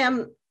when I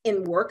am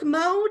in work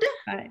mode,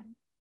 Right.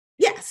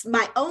 yes,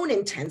 my own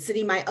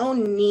intensity, my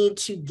own need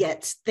to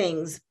get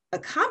things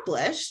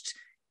accomplished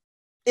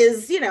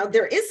is,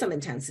 there is some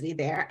intensity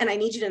there, and I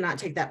need you to not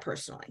take that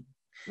personally.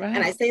 Right.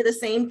 And I say the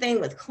same thing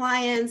with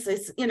clients.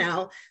 It's,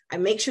 I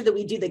make sure that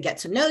we do the get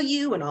to know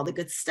you and all the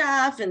good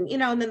stuff. And,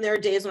 and then there are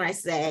days when I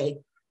say,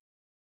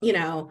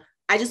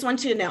 I just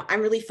want you to know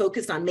I'm really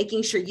focused on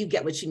making sure you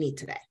get what you need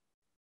today.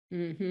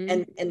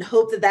 Mm-hmm. And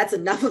hope that that's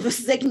enough of a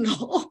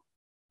signal.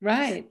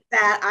 Right.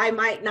 That I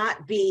might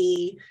not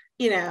be,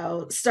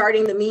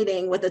 starting the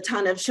meeting with a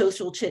ton of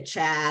social chit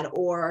chat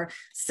or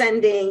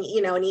sending,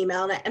 an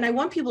email. And I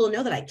want people to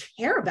know that I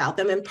care about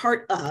them. And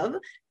part of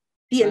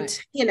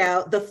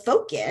the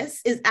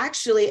focus is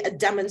actually a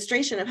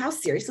demonstration of how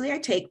seriously I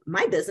take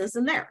my business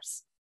and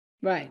theirs.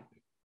 Right.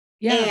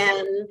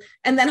 Yeah.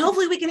 And then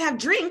hopefully we can have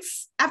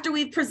drinks after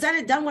we've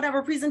done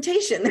whatever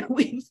presentation that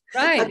we've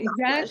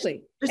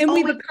exactly. And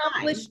we've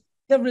accomplished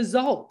the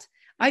result.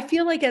 I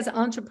feel like as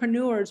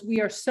entrepreneurs,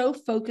 we are so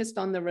focused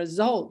on the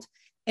result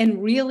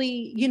and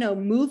really,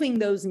 moving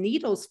those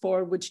needles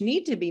forward, which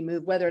need to be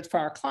moved, whether it's for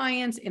our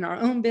clients, in our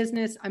own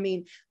business,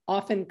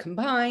 often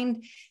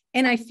combined.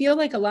 And I feel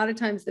like a lot of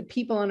times the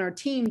people on our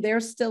team, they're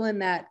still in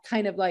that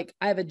kind of like,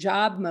 I have a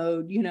job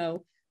mode,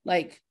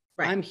 like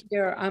right. I'm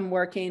here, I'm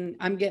working,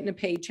 I'm getting a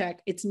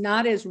paycheck. It's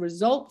not as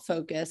result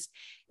focused.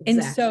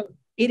 Exactly. And so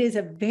it is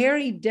a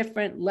very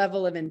different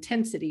level of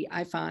intensity,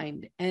 I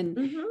find.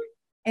 And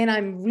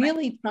I'm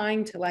really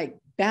trying to like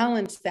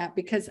balance that,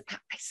 because I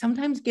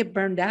sometimes get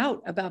burned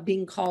out about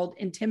being called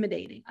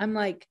intimidating. I'm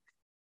like,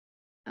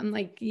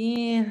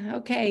 yeah,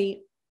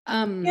 okay.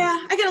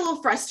 Yeah, I get a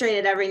little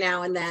frustrated every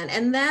now and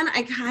then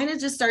I kind of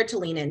just start to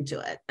lean into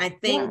it. I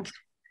think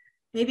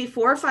maybe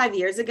 4 or 5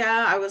 years ago,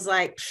 I was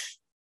like,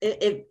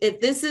 if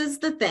this is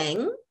the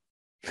thing,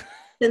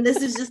 then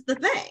this is just the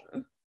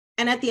thing.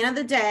 And at the end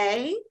of the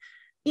day,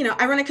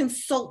 I run a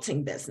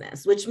consulting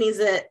business, which means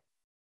that,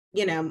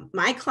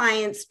 my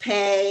clients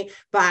pay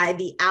by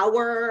the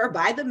hour, or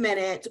by the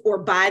minute, or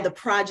by the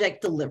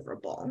project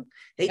deliverable.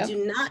 They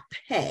do not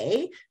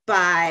pay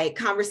by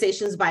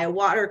conversations by a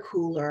water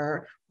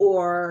cooler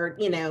or,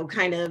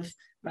 kind of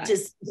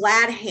just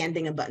glad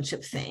handing a bunch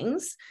of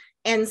things.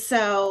 And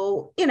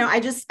so,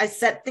 I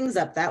set things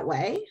up that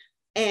way.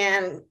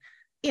 And,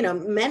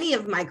 many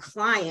of my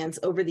clients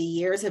over the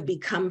years have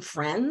become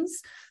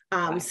friends.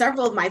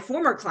 Several of my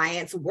former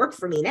clients work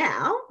for me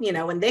now,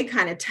 when they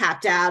kind of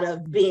tapped out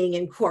of being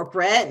in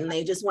corporate and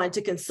they just wanted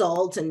to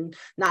consult and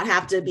not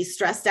have to be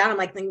stressed out. I'm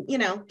like,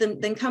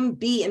 then come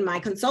be in my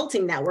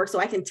consulting network so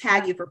I can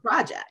tag you for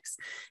projects.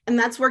 And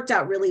that's worked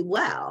out really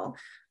well.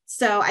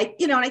 So I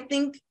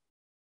think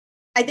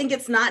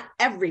it's not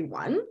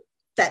everyone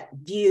that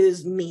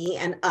views me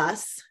and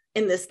us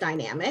in this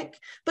dynamic,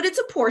 but it's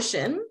a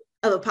portion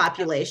of a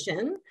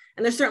population.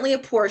 And there's certainly a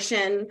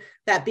portion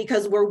that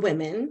because we're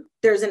women,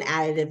 there's an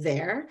additive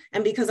there.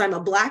 And because I'm a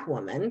Black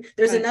woman,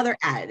 there's another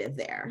additive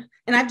there.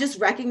 And I've just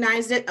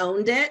recognized it,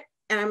 owned it.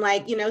 And I'm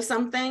like,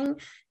 something,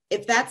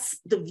 if that's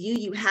the view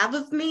you have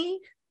of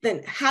me,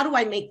 then how do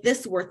I make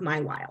this worth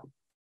my while?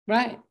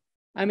 Right.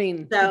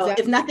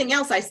 If nothing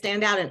else, I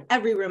stand out in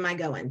every room I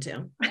go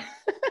into.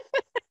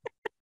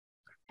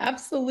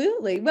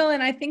 Absolutely. Well,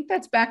 and I think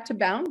that's back to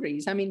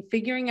boundaries.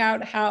 Figuring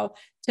out how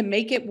to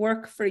make it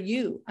work for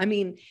you.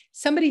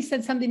 Somebody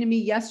said something to me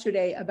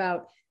yesterday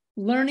about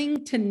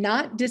learning to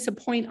not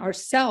disappoint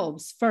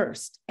ourselves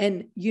first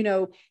and,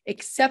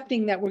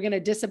 accepting that we're going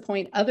to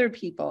disappoint other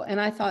people. And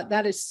I thought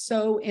that is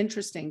so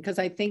interesting, because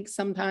I think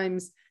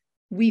sometimes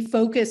we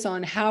focus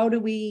on how do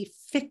we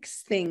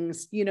fix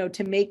things,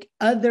 to make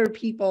other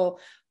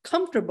people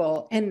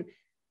comfortable. And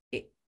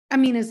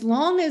as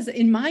long as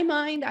in my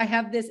mind, I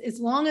have this, as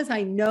long as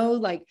I know,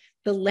 like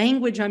the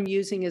language I'm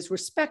using is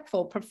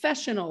respectful,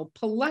 professional,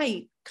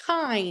 polite,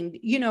 kind,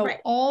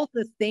 all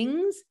the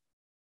things.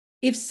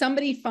 If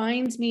somebody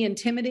finds me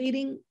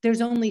intimidating,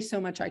 there's only so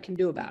much I can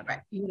do about it,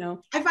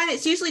 I find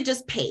it's usually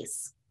just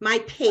pace. My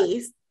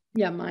pace.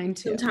 Yeah, mine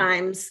too.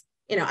 Sometimes,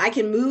 I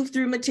can move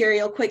through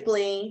material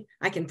quickly.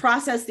 I can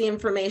process the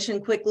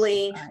information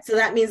quickly. Right. So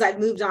that means I've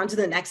moved on to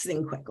the next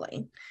thing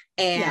quickly.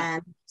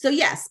 And so,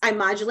 yes, I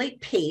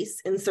modulate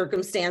pace in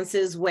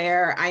circumstances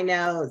where I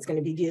know it's going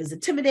to be viewed as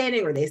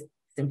intimidating or they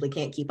simply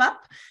can't keep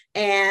up.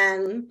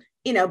 And,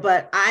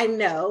 but I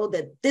know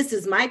that this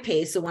is my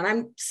pace. So when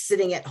I'm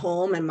sitting at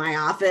home in my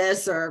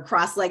office or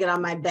cross-legged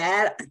on my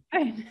bed,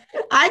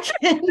 I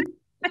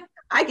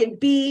can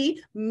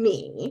be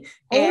me.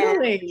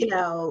 Totally.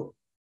 And,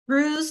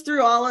 cruise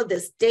through all of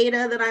this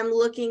data that I'm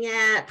looking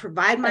at,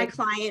 provide my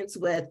clients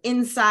with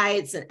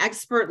insights and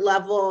expert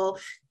level,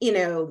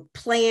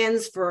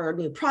 plans for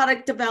new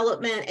product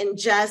development, and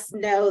just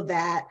know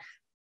that,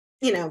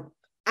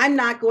 I'm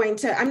not going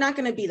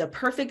to be the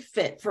perfect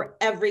fit for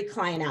every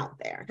client out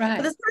there. Right.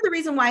 But that's part of the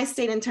reason why I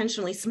stayed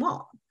intentionally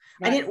small.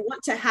 Right. I didn't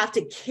want to have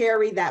to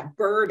carry that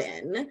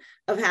burden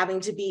of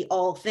having to be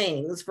all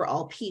things for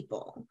all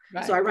people.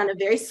 Right. So I run a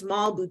very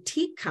small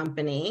boutique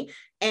company,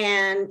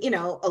 and,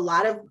 a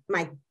lot of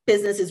my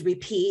business is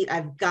repeat.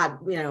 I've got,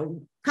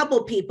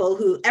 couple people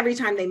who every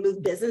time they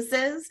move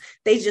businesses,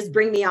 they just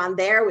bring me on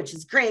there, which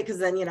is great. Cause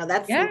then,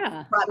 that's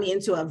brought me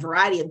into a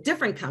variety of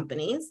different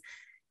companies.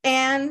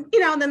 And,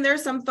 then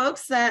there's some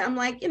folks that I'm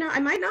like, I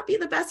might not be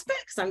the best fit,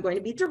 because I'm going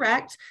to be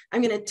direct.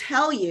 I'm going to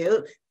tell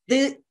you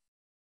that,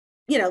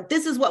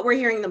 this is what we're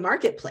hearing in the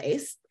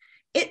marketplace.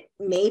 It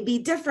may be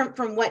different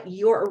from what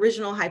your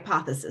original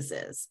hypothesis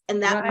is.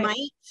 And that might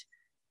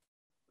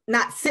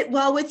not sit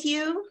well with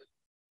you.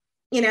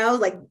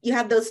 Like you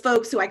have those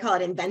folks who I call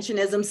it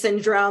inventionism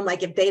syndrome.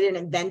 Like if they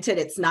didn't invent it,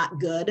 it's not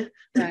good.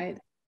 Right.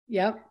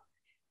 Yep.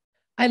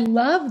 I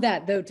love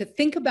that, though, to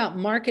think about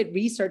market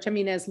research. I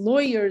mean, as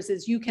lawyers,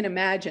 as you can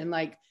imagine,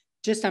 like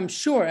just I'm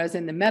sure as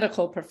in the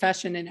medical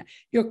profession, and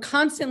you're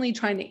constantly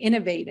trying to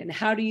innovate. And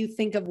how do you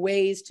think of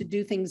ways to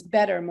do things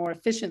better, more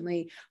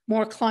efficiently,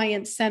 more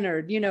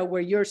client-centered,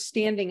 where you're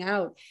standing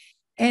out?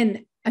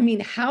 And I mean,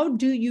 how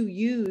do you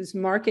use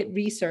market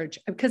research?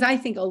 Because I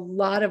think a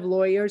lot of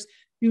lawyers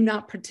do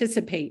not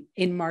participate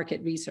in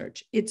market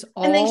research. It's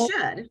all, and they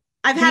should.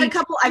 I've had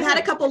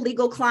a couple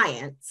legal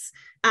clients,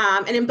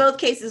 and in both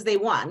cases they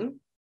won.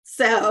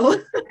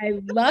 So I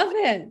love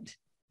it.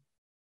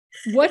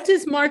 What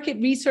does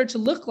market research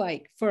look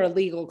like for a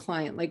legal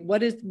client? Like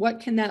what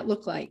can that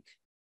look like?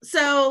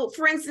 So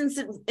for instance,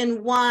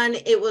 in one,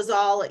 it was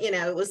all,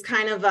 it was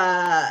kind of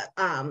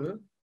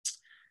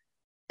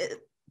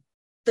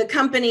the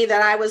company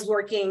that I was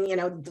working,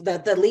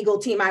 the legal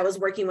team I was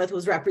working with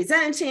was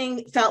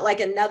representing, felt like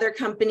another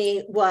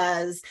company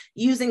was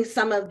using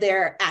some of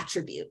their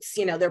attributes,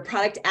 their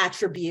product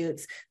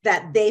attributes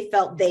that they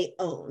felt they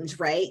owned,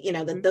 right?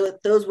 That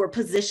those were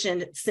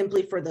positioned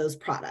simply for those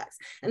products.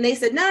 And they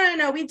said,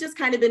 no, we've just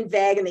kind of been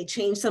vague. And they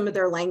changed some of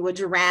their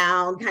language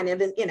around kind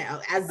of,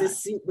 as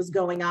this suit was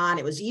going on.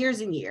 It was years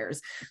and years.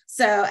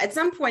 So at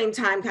some point in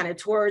time, kind of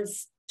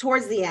towards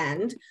the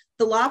end,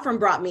 the law firm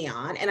brought me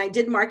on, and I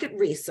did market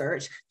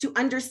research to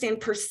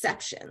understand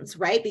perceptions,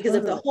 right? Because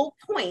if the whole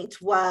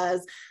point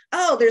was,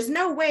 there's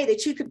no way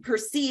that you could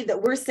perceive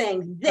that we're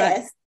saying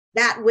this,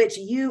 that which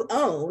you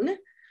own,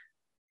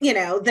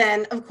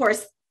 then of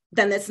course,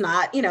 then it's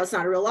not, it's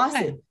not a real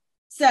lawsuit. Right.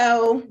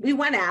 So we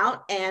went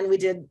out and we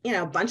did,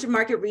 a bunch of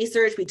market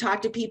research. We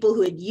talked to people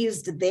who had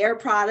used their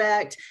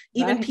product,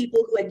 even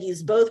people who had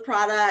used both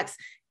products.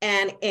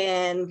 And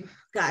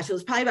it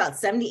was probably about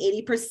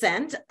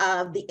 70-80%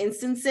 of the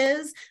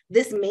instances,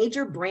 this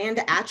major brand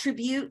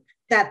attribute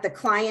that the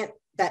client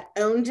that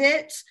owned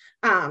it,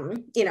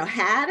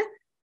 had,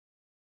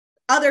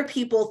 other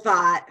people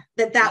thought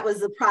that was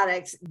the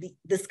product,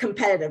 this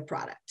competitive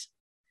product.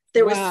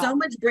 There was so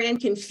much brand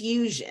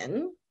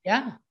confusion.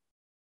 Yeah.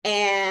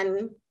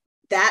 And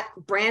that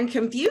brand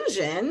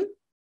confusion,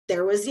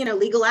 there was,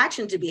 legal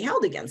action to be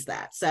held against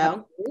that.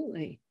 So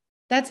absolutely.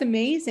 That's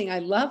amazing. I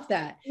love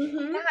that.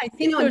 Mm-hmm. Yeah, I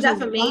think there's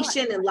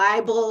defamation and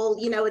libel,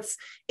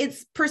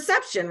 it's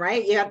perception,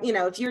 right? You have,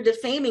 if you're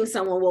defaming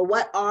someone, well,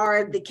 what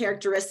are the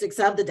characteristics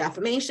of the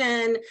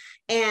defamation?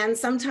 And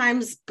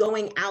sometimes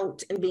going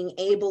out and being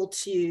able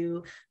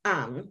to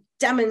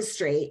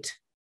demonstrate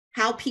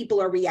how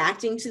people are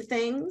reacting to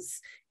things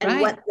and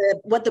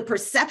what the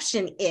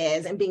perception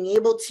is, and being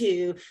able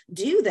to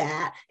do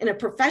that in a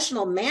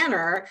professional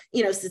manner,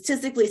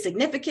 statistically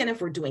significant. If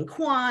we're doing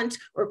quant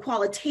or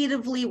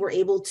qualitatively, we're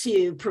able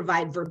to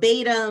provide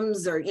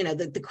verbatims or,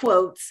 the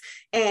quotes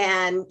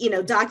and,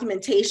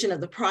 documentation of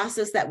the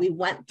process that we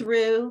went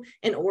through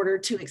in order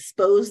to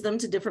expose them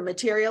to different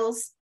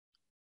materials.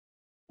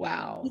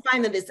 Wow. We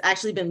find that it's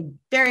actually been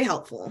very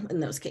helpful in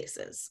those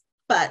cases.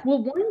 But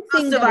one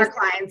thing most of our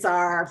clients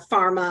are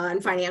pharma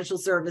and financial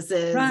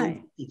services.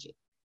 Right. And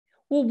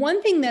well,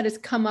 one thing that has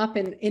come up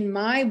in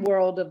my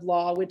world of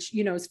law, which,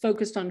 is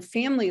focused on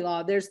family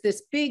law, there's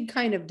this big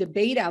kind of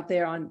debate out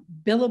there on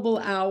billable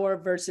hour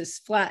versus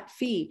flat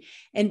fee,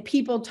 and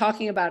people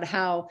talking about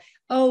how,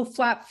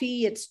 flat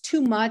fee, it's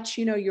too much.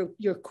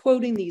 You're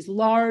quoting these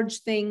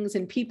large things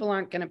and people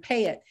aren't going to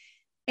pay it.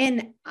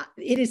 And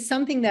it is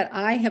something that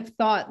I have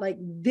thought, like,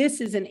 this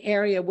is an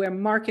area where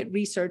market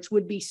research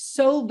would be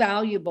so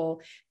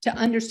valuable to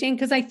understand,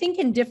 because I think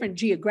in different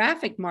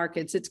geographic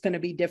markets, it's going to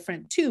be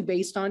different too,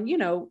 based on,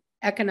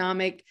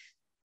 economic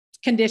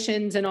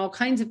conditions and all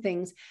kinds of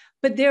things.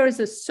 But there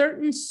is a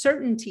certain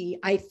certainty.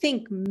 I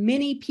think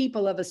many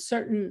people of a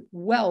certain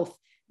wealth,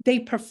 they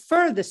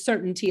prefer the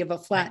certainty of a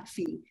flat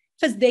fee,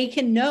 because they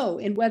can know,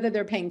 and whether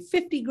they're paying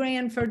 50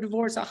 grand for a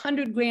divorce,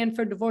 100 grand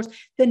for a divorce,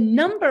 the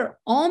number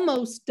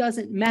almost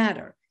doesn't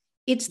matter.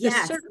 It's the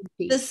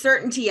certainty. The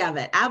certainty of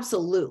it.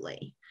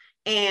 Absolutely.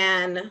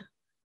 And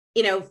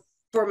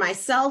for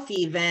myself,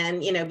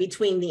 even,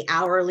 between the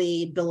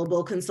hourly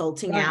billable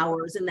consulting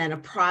hours and then a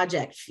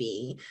project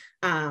fee,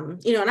 and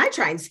I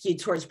try and skew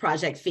towards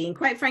project fee. And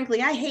quite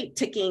frankly, I hate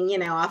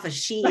ticking, off a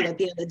sheet at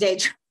the end of the day,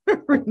 trying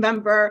to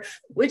remember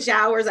which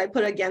hours I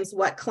put against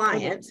what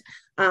client.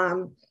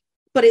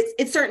 But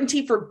it's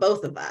certainty for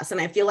both of us. And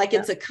I feel like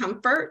it's a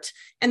comfort.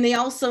 And they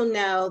also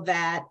know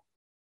that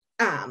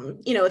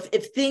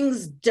if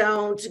things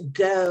don't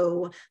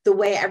go the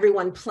way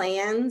everyone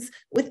plans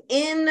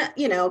within,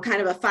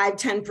 kind of a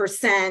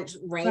 5-10%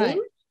 range,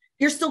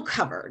 you're still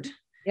covered.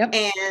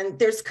 And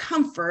there's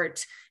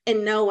comfort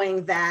in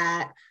knowing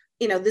that,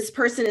 this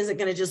person isn't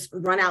going to just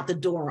run out the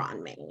door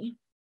on me.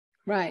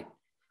 Right.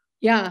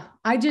 Yeah.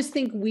 I just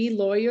think we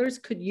lawyers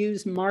could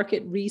use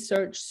market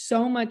research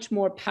so much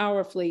more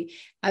powerfully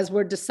as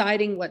we're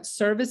deciding what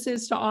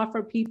services to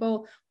offer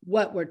people,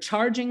 what we're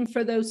charging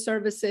for those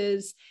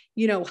services,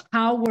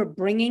 how we're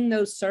bringing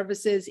those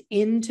services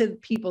into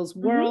people's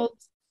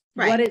worlds.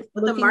 What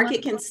the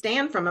market can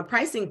stand from a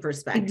pricing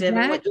perspective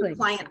and what your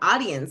client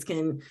audience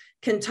can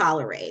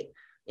tolerate.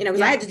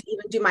 Because I had to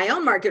even do my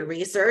own market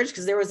research,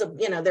 because there was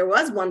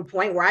one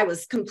point where I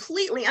was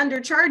completely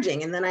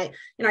undercharging. And then I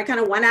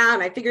kind of went out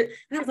and I figured,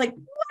 and I was like,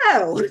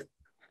 whoa,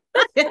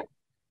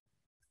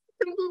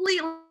 completely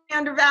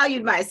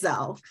undervalued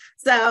myself.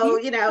 So,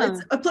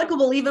 it's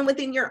applicable even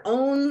within your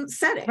own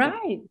setting.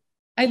 Right.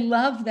 I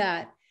love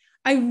that.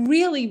 I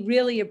really,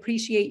 really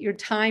appreciate your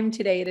time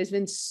today. It has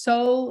been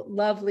so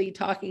lovely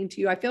talking to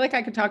you. I feel like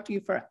I could talk to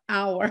you for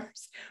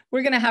hours.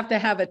 We're going to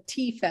have a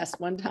tea fest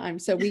one time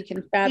so we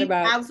can chat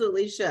about.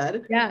 Absolutely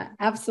should. Yeah,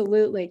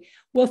 absolutely.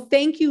 Well,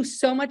 thank you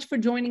so much for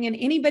joining. And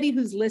anybody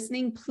who's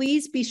listening,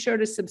 please be sure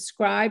to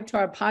subscribe to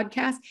our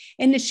podcast.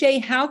 And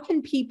Nishea, how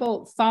can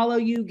people follow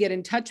you, get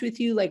in touch with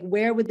you? Like,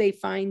 where would they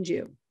find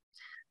you?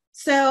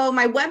 So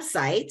my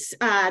website,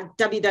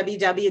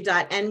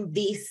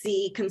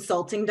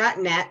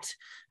 www.nvcconsulting.net,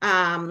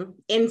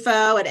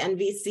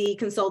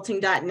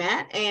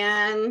 info@nvcconsulting.net.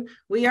 And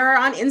we are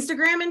on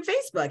Instagram and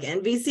Facebook,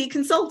 NVC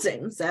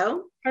Consulting.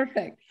 So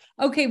perfect.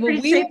 Okay. Well,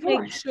 we will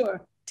make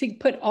sure to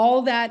put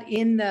all that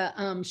in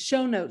the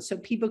show notes so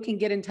people can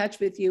get in touch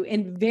with you.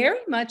 And very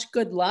much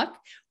good luck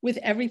with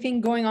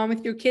everything going on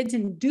with your kids.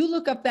 And do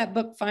look up that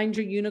book, Find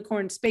Your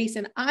Unicorn Space.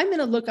 And I'm going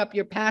to look up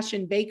your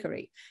Passion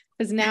Bakery.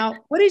 Because now,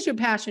 what is your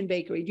Passion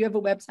Bakery? Do you have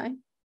a website?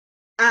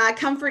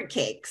 Comfort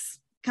Cakes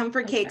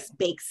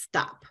Bake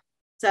Stop.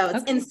 So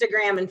it's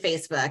Instagram and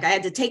Facebook. I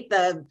had to take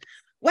the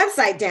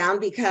website down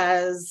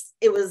because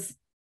I was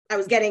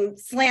getting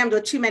slammed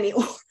with too many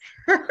orders.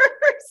 And,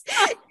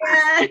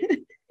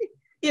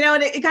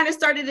 and it kind of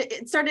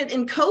started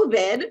in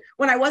COVID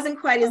when I wasn't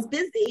quite as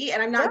busy,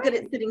 and I'm not good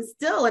at sitting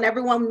still, and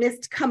everyone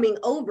missed coming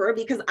over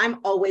because I'm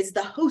always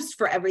the host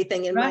for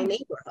everything in my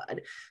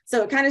neighborhood.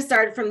 So it kind of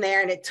started from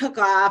there, and it took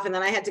off, and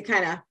then I had to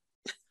kind of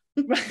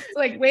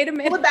like, wait a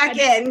minute, pull it back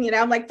in,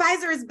 I'm like,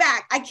 Pfizer is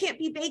back. I can't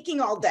be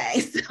baking all day.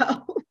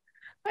 So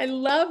I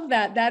love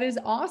that. That is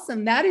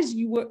awesome. That is,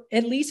 you were,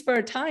 at least for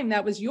a time,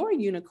 that was your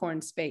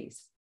unicorn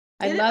space.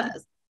 I love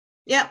it.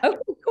 Yeah. Okay,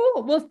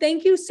 cool. Well,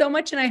 thank you so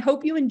much. And I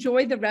hope you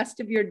enjoy the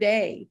rest of your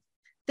day.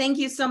 Thank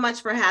you so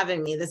much for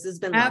having me. This has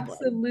been lovely.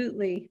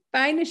 Absolutely.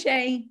 Bye,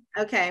 Nishea.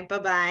 Okay.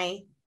 Bye-bye.